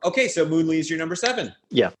 Oh, okay. So Moon Lee is your number 7.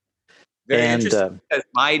 Yeah. Very interesting. Because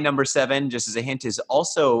my number 7, just as a hint, is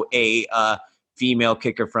also a female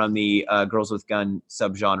kicker from the Girls with Gun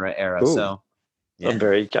subgenre era. Ooh. So yeah.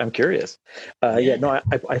 I'm curious.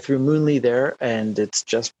 I threw Moon Lee there, and it's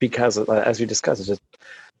just because, as we discussed, it's just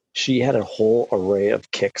she had a whole array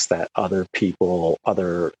of kicks that other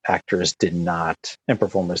actors did not, and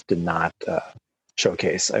performers did not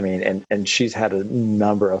showcase. I mean, and she's had a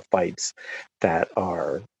number of fights that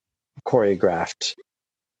are choreographed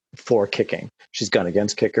for kicking. She's gone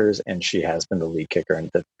against kickers, and she has been the lead kicker,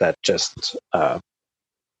 and that's just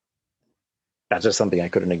something I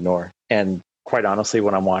couldn't ignore. And quite honestly,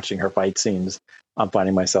 when I'm watching her fight scenes, I'm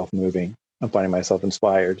finding myself moving. I'm finding myself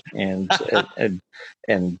inspired, and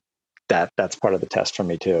that's part of the test for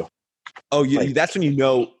me too. Oh, that's when you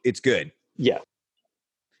know it's good. Yeah.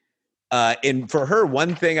 And for her,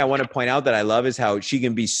 one thing I want to point out that I love is how she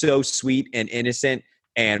can be so sweet and innocent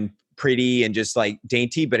and pretty and just like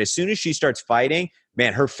dainty. But as soon as she starts fighting,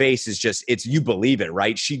 man, her face is just, you believe it,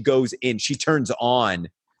 right? She goes in, she turns on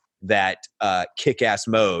that kick-ass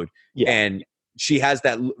mode. Yeah. And she has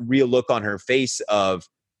that real look on her face of,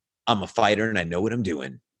 I'm a fighter and I know what I'm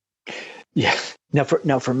doing. Yeah.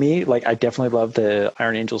 Now for me, like I definitely love the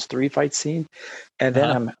Iron Angels 3 fight scene. And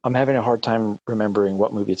then I'm having a hard time remembering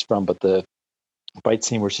what movie it's from, but the fight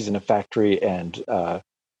scene where she's in a factory and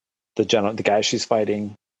the guys she's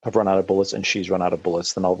fighting have run out of bullets and she's run out of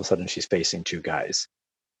bullets. Then all of a sudden she's facing two guys.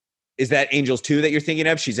 Is that Angels 2 that you're thinking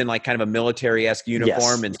of? She's in like kind of a military-esque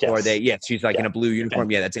uniform, and so are they? Yes, she's like in a blue uniform.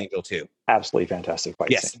 Yeah, that's Angel 2. Absolutely fantastic fight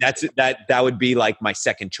scene. Yes, that would be like my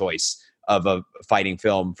second choice of a fighting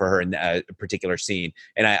film for her in a particular scene.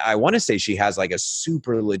 And I want to say she has like a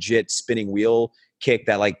super legit spinning wheel kick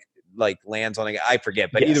that like lands on. I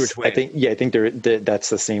forget, but either which way, I think that's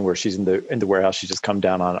the scene where she's in the warehouse. She just come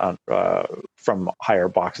down on from higher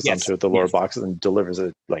boxes onto the lower boxes and delivers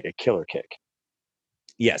a killer kick.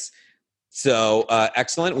 Yes. So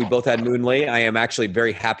excellent. We both had Moon Lee. I am actually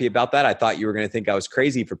very happy about that. I thought you were going to think I was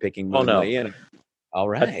crazy for picking Moon Lee. And, all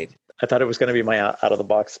right. I thought it was going to be my out of the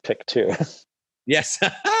box pick too. Yes.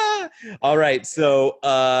 All right. So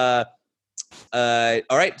all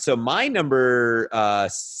right. So my number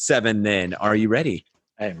 7 then. Are you ready?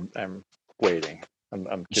 I'm waiting.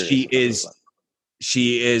 I'm curious.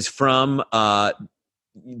 She is from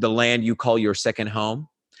the land you call your second home.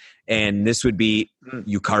 And this would be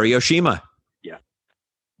Yukari Oshima. Yeah.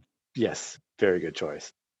 Yes. Very good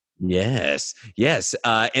choice. Yes.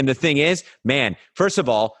 And the thing is, man, first of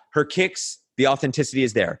all, her kicks, the authenticity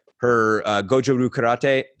is there. Her Gojo-Ryu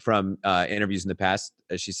karate from interviews in the past,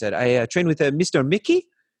 she said, I trained with Mr. Mickey.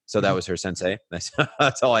 So that was her sensei.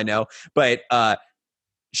 That's all I know. But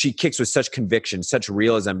she kicks with such conviction, such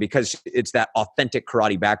realism, because it's that authentic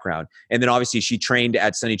karate background. And then obviously she trained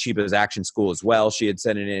at Sonny Chiba's action school as well. She had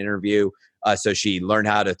said in an interview, so she learned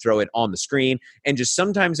how to throw it on the screen. And just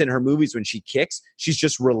sometimes in her movies when she kicks, she's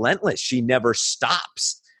just relentless. She never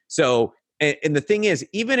stops. So, and the thing is,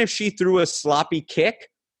 even if she threw a sloppy kick,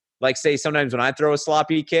 like say sometimes when I throw a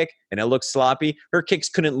sloppy kick and it looks sloppy, her kicks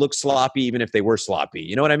couldn't look sloppy even if they were sloppy.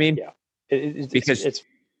 You know what I mean? Yeah. Because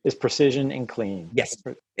it's precision and clean. Yes.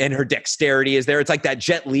 And her dexterity is there. It's like that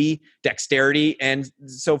Jet Li dexterity and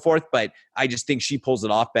so forth. But I just think she pulls it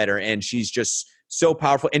off better. And she's just so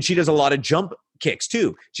powerful. And she does a lot of jump kicks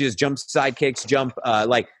too. She does jump side kicks, jump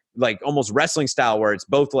like almost wrestling style where it's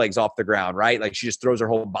both legs off the ground, right? Like she just throws her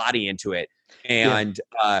whole body into it. And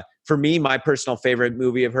for me, my personal favorite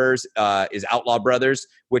movie of hers is Outlaw Brothers,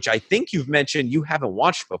 which I think you've mentioned you haven't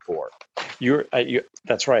watched before.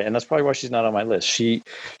 That's right, and that's probably why she's not on my list.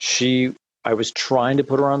 I was trying to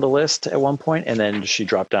put her on the list at one point, and then she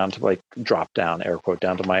dropped down to air quote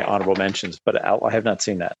down to my honorable mentions. But I have not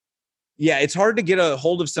seen that. Yeah, it's hard to get a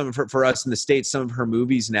hold of some of her, for us in the States, some of her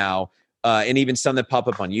movies now, and even some that pop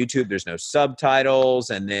up on YouTube. There's no subtitles,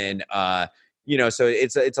 and then so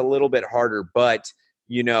it's a little bit harder. But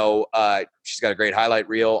she's got a great highlight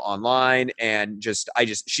reel online, and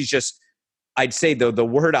I'd say the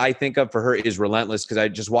word I think of for her is relentless, because I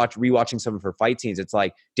just rewatching some of her fight scenes. It's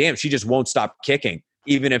like, damn, she just won't stop kicking,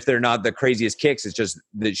 even if they're not the craziest kicks. It's just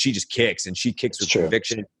that she just kicks, and she kicks with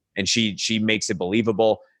conviction, and she makes it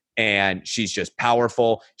believable. And she's just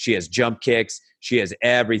powerful. She has jump kicks. She has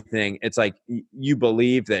everything. It's like you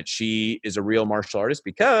believe that she is a real martial artist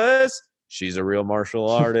because she's a real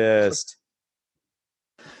martial artist.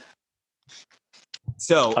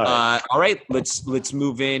 So, all right, let's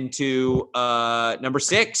move into number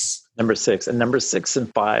 6. Number 6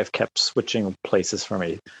 and 5 kept switching places for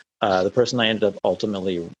me. The person I ended up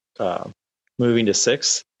ultimately moving to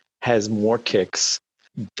 6 has more kicks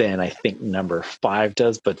than I think number 5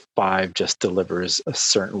 does, but 5 just delivers a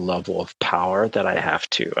certain level of power that I have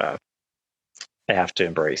to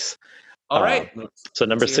embrace. All right. So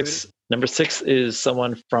number 6 is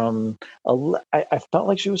someone from I felt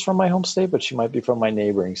like she was from my home state, but she might be from my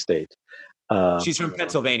neighboring state. She's from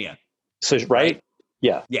Pennsylvania. So right?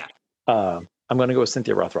 Yeah. Yeah. I'm going to go with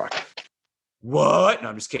Cynthia Rothrock. What? No,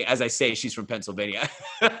 I'm just kidding. As I say, she's from Pennsylvania.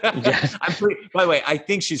 Yeah. By the way, I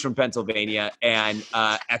think she's from Pennsylvania, and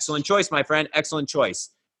excellent choice, my friend. Excellent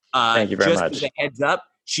choice. Thank you very much. Just as a heads up,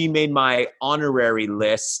 she made my honorary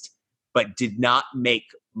list, but did not make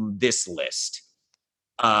this list.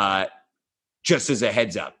 Just as a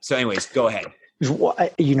heads up. So, anyways, go ahead. Well,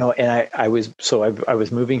 I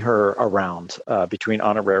was moving her around between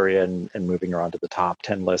honoraria and moving her onto the top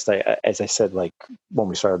 10 list. As I said, like when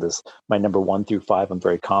we started this, my number 1 through 5, I'm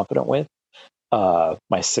very confident with.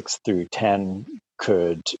 My 6 through 10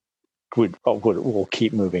 will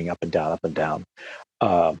keep moving up and down, up and down.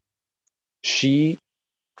 She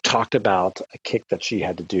talked about a kick that she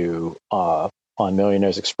had to do on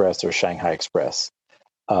Millionaires Express or Shanghai Express,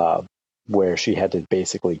 where she had to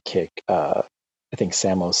basically kick, I think,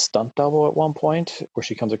 Samo's stunt double at one point, where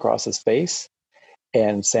she comes across his face.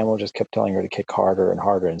 And Samo just kept telling her to kick harder and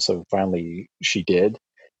harder. And so finally she did.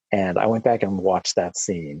 And I went back and watched that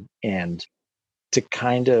scene. And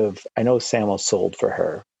I know Samo sold for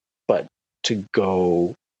her, but to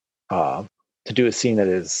go, to do a scene that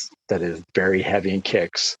is very heavy in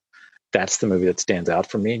kicks, that's the movie that stands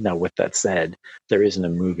out for me. Now, with that said, there isn't a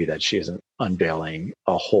movie that she isn't unveiling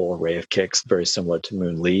a whole array of kicks, very similar to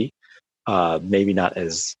Moon Lee. Maybe not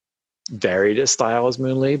as varied a style as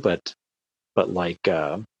Moon Lee, but like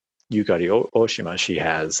Yukari Oshima, she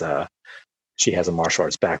has a martial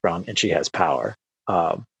arts background and she has power.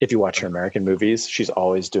 If you watch her American movies, she's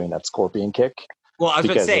always doing that scorpion kick. Well, I was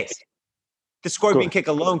going to say, the scorpion kick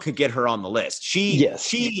alone could get her on the list.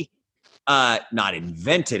 She not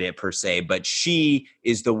invented it per se, but she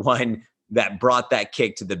is the one that brought that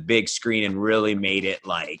kick to the big screen and really made it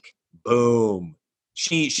like boom.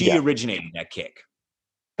 She originated that kick.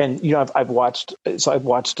 And I've watched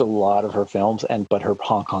a lot of her films, but her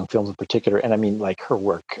Hong Kong films in particular, and I mean like her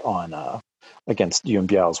work on against Yuen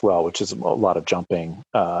Biao as well, which is a lot of jumping,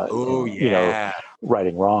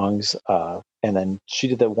 righting wrongs, and then she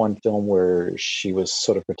did that one film where she was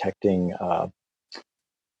sort of protecting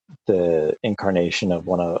the incarnation of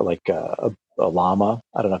a llama.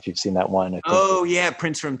 I don't know if you've seen that one.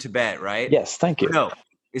 Prince from Tibet, right? Yes, thank you. No,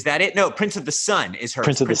 is that it? No, Prince of the Sun is her.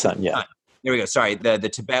 Prince of the Sun, yeah. There we go. Sorry, the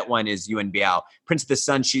Tibet one is Yuen Biao. Prince of the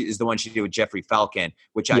Sun, she is the one she did with Jeffrey Falcon,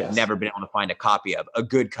 which I've never been able to find a copy of, a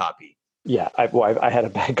good copy. Yeah, I had a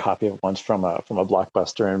bad copy of once from a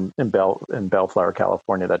Blockbuster in Bellflower,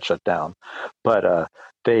 California that shut down, but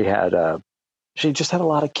they had she just had a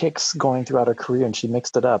lot of kicks going throughout her career, and she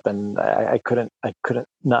mixed it up, and I couldn't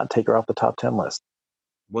not take her off the top 10 list.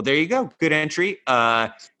 Well, there you go. Good entry.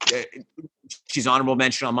 She's honorable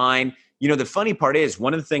mention on mine. The funny part is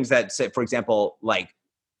one of the things that said, for example, like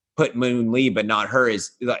put Moon Lee, but not her,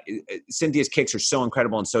 is Cynthia's kicks are so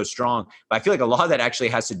incredible and so strong. But I feel like a lot of that actually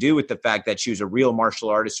has to do with the fact that she was a real martial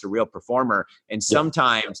artist, a real performer. And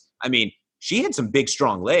sometimes, I mean, she had some big,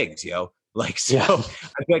 strong legs, I feel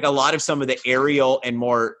like a lot of some of the aerial and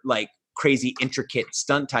more like crazy, intricate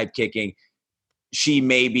stunt type kicking, she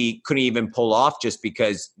maybe couldn't even pull off just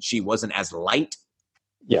because she wasn't as light.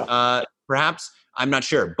 Yeah. Perhaps. I'm not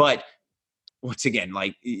sure. But once again,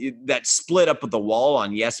 like that split up of the wall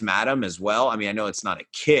on Yes, Madam as well. I mean, I know it's not a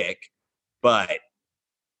kick, but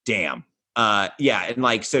damn. And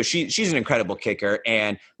like, so she's an incredible kicker.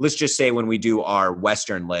 And let's just say when we do our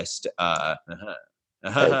Western list,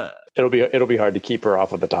 it'll be hard to keep her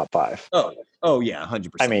off of the top 5. Oh yeah,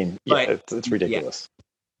 100%. I mean, it's ridiculous. Yeah.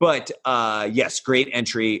 But yes, great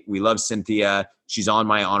entry. We love Cynthia. She's on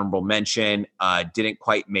my honorable mention. Didn't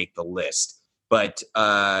quite make the list. But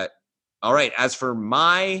all right, as for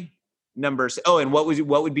my numbers, and what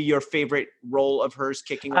would be your favorite role of hers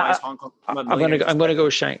kicking wise? Hong Kong. I'm gonna go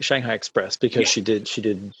Shanghai Express because she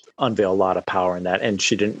did unveil a lot of power in that, and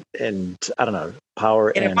she didn't, and I don't know, power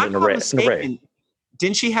and if I'm an array.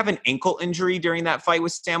 Didn't she have an ankle injury during that fight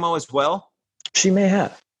with Samo as well? She may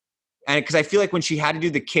have. And because I feel like when she had to do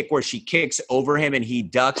the kick where she kicks over him and he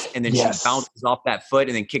ducks and then she bounces off that foot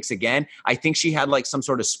and then kicks again, I think she had like some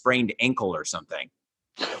sort of sprained ankle or something.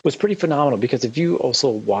 It was pretty phenomenal because if you also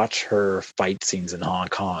watch her fight scenes in Hong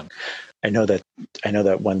Kong, I know that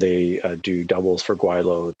when they do doubles for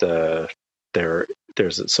Guaylo,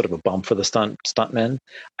 there's a sort of a bump for the stuntmen.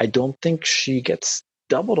 I don't think she gets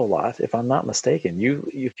doubled a lot, if I'm not mistaken.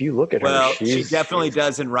 If you look at her, she definitely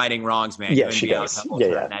does in Righting Wrongs, man. Yeah, she does.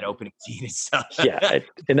 Yeah. That opening scene and stuff. And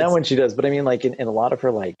that one she does. But I mean, like in a lot of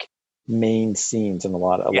her like main scenes and a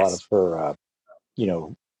lot of her,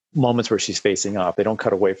 moments where she's facing off, they don't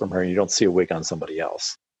cut away from her, and you don't see a wig on somebody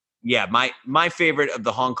else. Yeah, my favorite of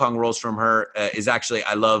the Hong Kong roles from her is actually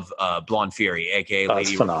I love Blonde Fury, aka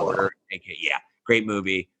Lady Reporter, aka great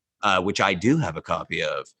movie, which I do have a copy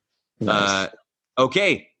of. Nice.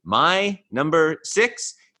 Okay, my number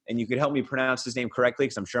 6, and you could help me pronounce his name correctly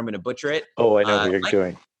because I'm sure I'm going to butcher it. Oh, I know what you're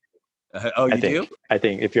doing. You do? I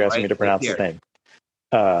think if you're asking me to pronounce his name.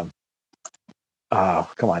 Come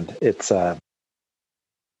on. It's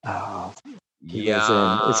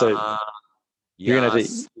You're going to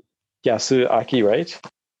do Yasuaki, right?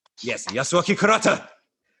 Yes, Yasuaki Kurata.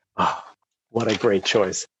 Oh, what a great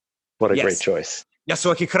choice. What a great choice.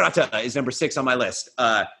 Yasuaki Kurata is number 6 on my list.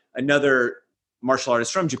 Another martial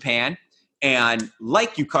artist from Japan. And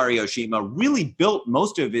like Yukari Oshima, really built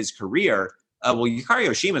most of his career. Yukari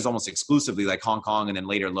Oshima is almost exclusively like Hong Kong and then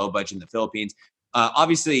later low budget in the Philippines.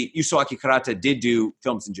 Obviously, Yasuaki Kurata did do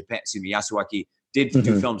films in Japan. Yasuaki did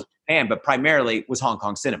do films in Japan, but primarily was Hong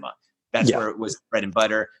Kong cinema. That's where it was bread and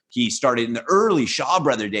butter. He started in the early Shaw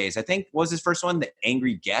Brother days. I think was his first one, The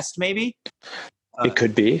Angry Guest, maybe? It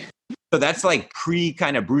could be. So that's like pre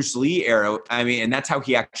kind of Bruce Lee era. I mean, and that's how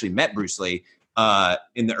he actually met Bruce Lee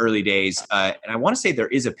in the early days. And I want to say there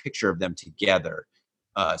is a picture of them together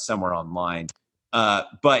somewhere online.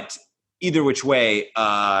 But either which way,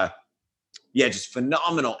 just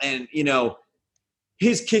phenomenal. And,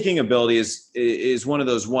 his kicking ability is one of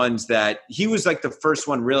those ones that he was like the first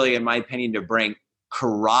one really, in my opinion, to bring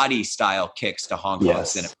karate style kicks to Hong Kong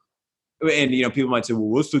cinema. And, people might say, well,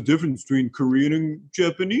 what's the difference between Korean and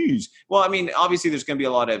Japanese? Well, I mean, obviously there's going to be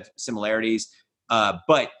a lot of similarities,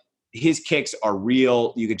 but his kicks are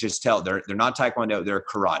real. You could just tell they're not Taekwondo, they're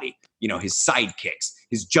karate. His side kicks,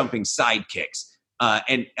 his jumping side kicks.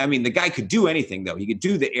 And I mean, the guy could do anything though. He could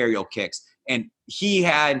do the aerial kicks, and he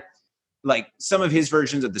had like some of his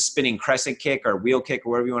versions of the spinning crescent kick or wheel kick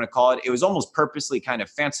or whatever you want to call it. It was almost purposely kind of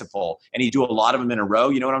fanciful, and he'd do a lot of them in a row.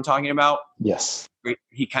 You know what I'm talking about? Yes.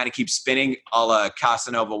 He kind of keeps spinning a la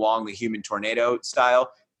Casanova Wong, the human tornado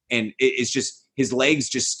style. And it's just, his legs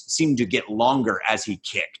just seemed to get longer as he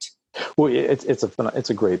kicked. Well, it's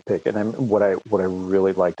a great pick. And what I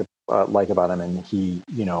really like about him, and he,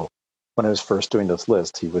 when I was first doing this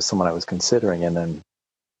list, he was someone I was considering. And then,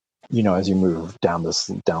 as you move down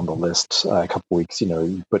the list, a couple weeks,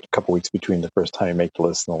 you put a couple weeks between the first time you make the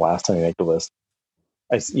list and the last time you make the list.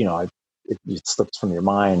 It slips from your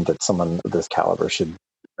mind that someone of this caliber should,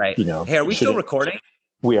 right. Hey, are we still recording?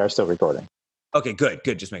 We are still recording. Okay, good.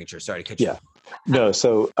 Just making sure. Sorry to cut you. Yeah. No.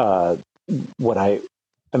 So,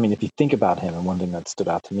 if you think about him, and one thing that stood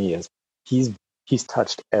out to me is he's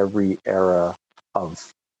touched every era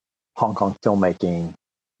of Hong Kong filmmaking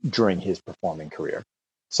during his performing career.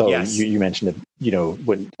 So you mentioned it,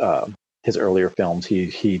 when his earlier films,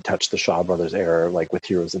 he touched the Shaw Brothers era, like with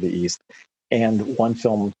Heroes of the East, and one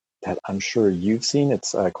film that I'm sure you've seen.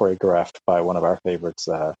 It's choreographed by one of our favorites,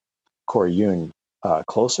 Corey Yun,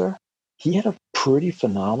 Closer. He had a pretty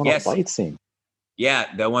phenomenal fight scene.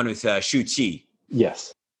 Yeah, the one with Shu Qi.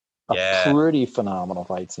 Yes. A pretty phenomenal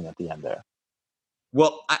fight scene at the end there.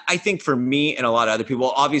 Well, I think for me and a lot of other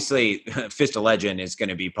people, obviously, Fist of Legend is going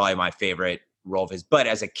to be probably my favorite role of his. But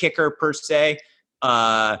as a kicker per se,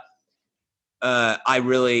 I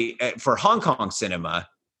really, for Hong Kong cinema,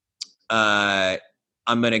 I'm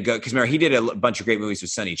going to go, because remember, he did a bunch of great movies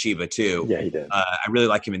with Sonny Chiba too. Yeah, he did. I really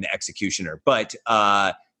like him in The Executioner. But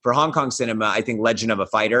for Hong Kong cinema, I think Legend of a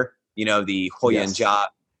Fighter, the Ho Yun Jia,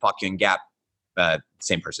 Pak Yun Gap,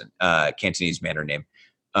 same person, Cantonese Mandarin name.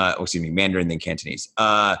 Mandarin then Cantonese.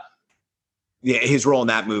 His role in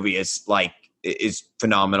that movie is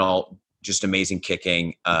phenomenal, just amazing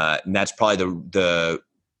kicking. And that's probably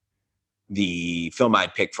the film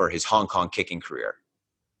I'd pick for his Hong Kong kicking career.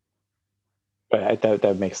 Right,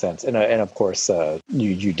 that makes sense. And of course,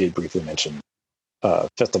 you did briefly mention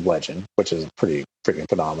Fist of Legend, which is a pretty freaking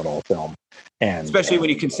phenomenal film. And especially when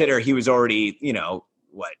you consider he was already,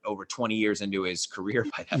 over 20 years into his career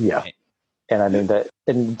by that point. And I mean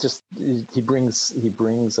he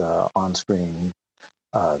brings on screen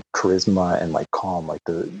charisma and calm.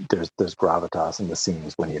 There's gravitas in the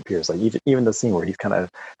scenes when he appears. Even the scene where he's kind of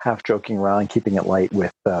half joking around, keeping it light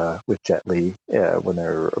with Jet Li when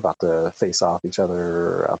they're about to face off each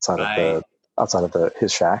other outside of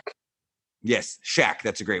his shack. Yes, shack.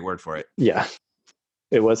 That's a great word for it. Yeah,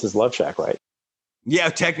 it was his love shack, right? Yeah,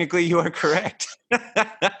 technically you are correct.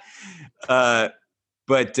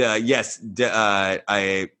 But yes,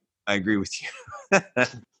 I agree with you.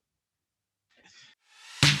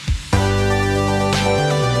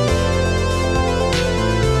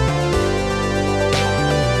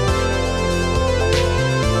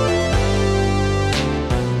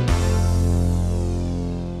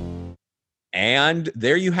 And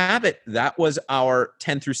there you have it. That was our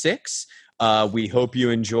 10 through 6. We hope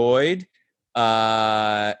you enjoyed.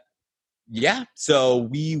 So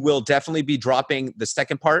we will definitely be dropping the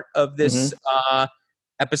second part of this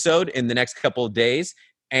episode in the next couple of days.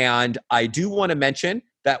 And I do want to mention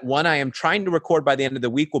that one I am trying to record by the end of the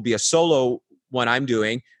week will be a solo one I'm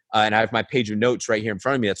doing. And I have my page of notes right here in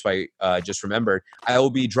front of me. That's why I just remembered. I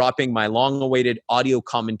will be dropping my long-awaited audio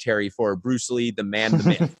commentary for Bruce Lee, The Man, The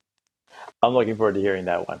Myth. I'm looking forward to hearing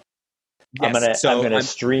that one. Yes. I'm gonna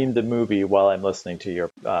stream the movie while I'm listening to your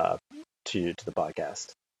to the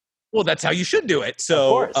podcast. Well, that's how you should do it. Of So,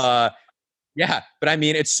 course. yeah, but I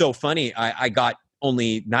mean, it's so funny. I got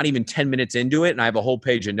only not even 10 minutes into it, and I have a whole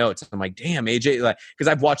page of notes. I'm like, damn, AJ, like, because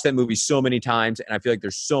I've watched that movie so many times, and I feel like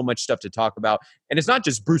there's so much stuff to talk about. And it's not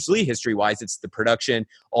just Bruce Lee history wise; it's the production,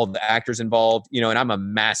 all the actors involved, you know. And I'm a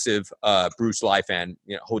massive Bruce Lee fan,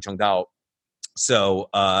 you know, Ho Chung Dao. So,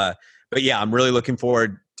 but yeah, I'm really looking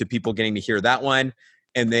forward to people getting to hear that one.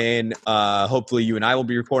 And then hopefully you and I will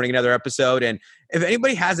be recording another episode. And if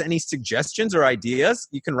anybody has any suggestions or ideas,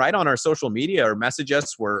 you can write on our social media or message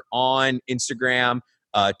us. We're on Instagram,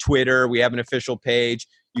 Twitter. We have an official page.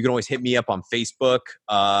 You can always hit me up on Facebook.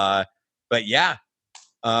 But yeah,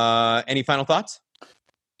 any final thoughts?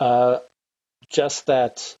 Just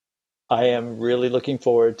that I am really looking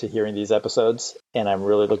forward to hearing these episodes, and I'm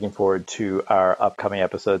really looking forward to our upcoming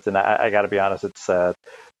episodes. And I got to be honest, it's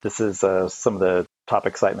this is some of the top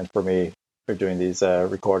excitement for me for doing these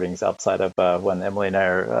recordings outside of when Emily and I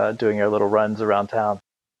are doing our little runs around town.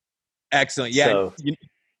 Excellent. Yeah. So,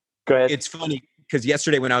 go ahead. It's funny because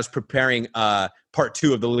yesterday when I was preparing part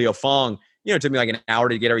 2 of the Leo Fong, you know, it took me like an hour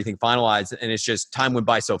to get everything finalized, and it's just time went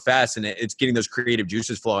by so fast, and it's getting those creative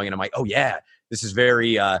juices flowing. And I'm like, oh yeah, this is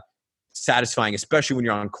very satisfying, especially when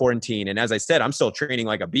you're on quarantine. And as I said, I'm still training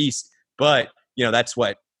like a beast, but you know, that's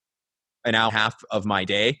what, an hour and a half of my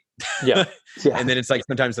day. Yeah. And then it's like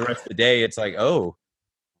sometimes the rest of the day, it's like, oh,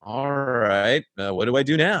 all right, what do I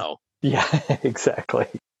do now? Yeah, exactly.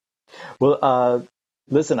 Well,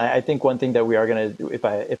 listen, I think one thing that we are going to do, if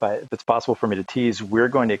it's possible for me to tease, we're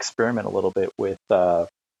going to experiment a little bit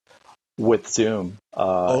with Zoom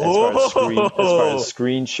as far as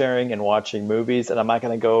screen sharing and watching movies. And I'm not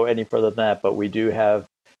going to go any further than that, but we do have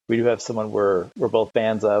someone we're both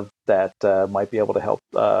fans of that might be able to help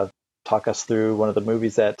talk us through one of the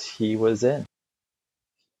movies that he was in.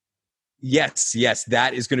 Yes,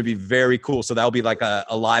 that is going to be very cool. So that'll be like a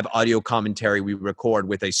live audio commentary we record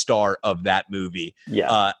with a star of that movie.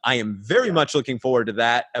 Yeah, I am very much looking forward to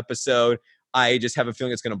that episode. I just have a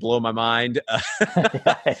feeling it's going to blow my mind.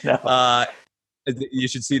 yeah, I know. You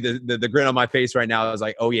should see the grin on my face right now. I was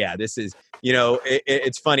like, oh yeah, this is, you know,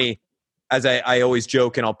 it's funny. As I always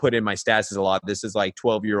joke, and I'll put in my stats a lot, this is like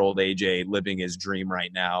 12-year-old AJ living his dream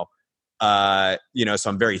right now. You know,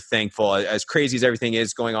 so I'm very thankful. As crazy as everything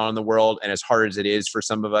is going on in the world, and as hard as it is for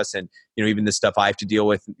some of us, and you know, even the stuff I have to deal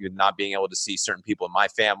with not being able to see certain people in my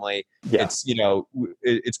family, Yeah. it's, you know,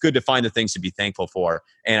 it's good to find the things to be thankful for.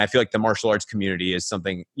 And I feel like the martial arts community is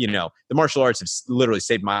something, you know, the martial arts have literally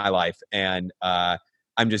saved my life, and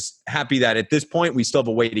I'm just happy that at this point we still have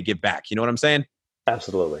a way to give back. You know what I'm saying?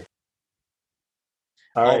 Absolutely.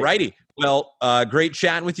 All righty. Well, great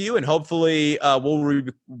chatting with you, and hopefully we'll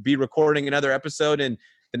be recording another episode in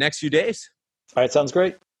the next few days. All right, sounds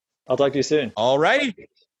great. I'll talk to you soon. All righty.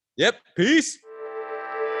 Yep. Peace.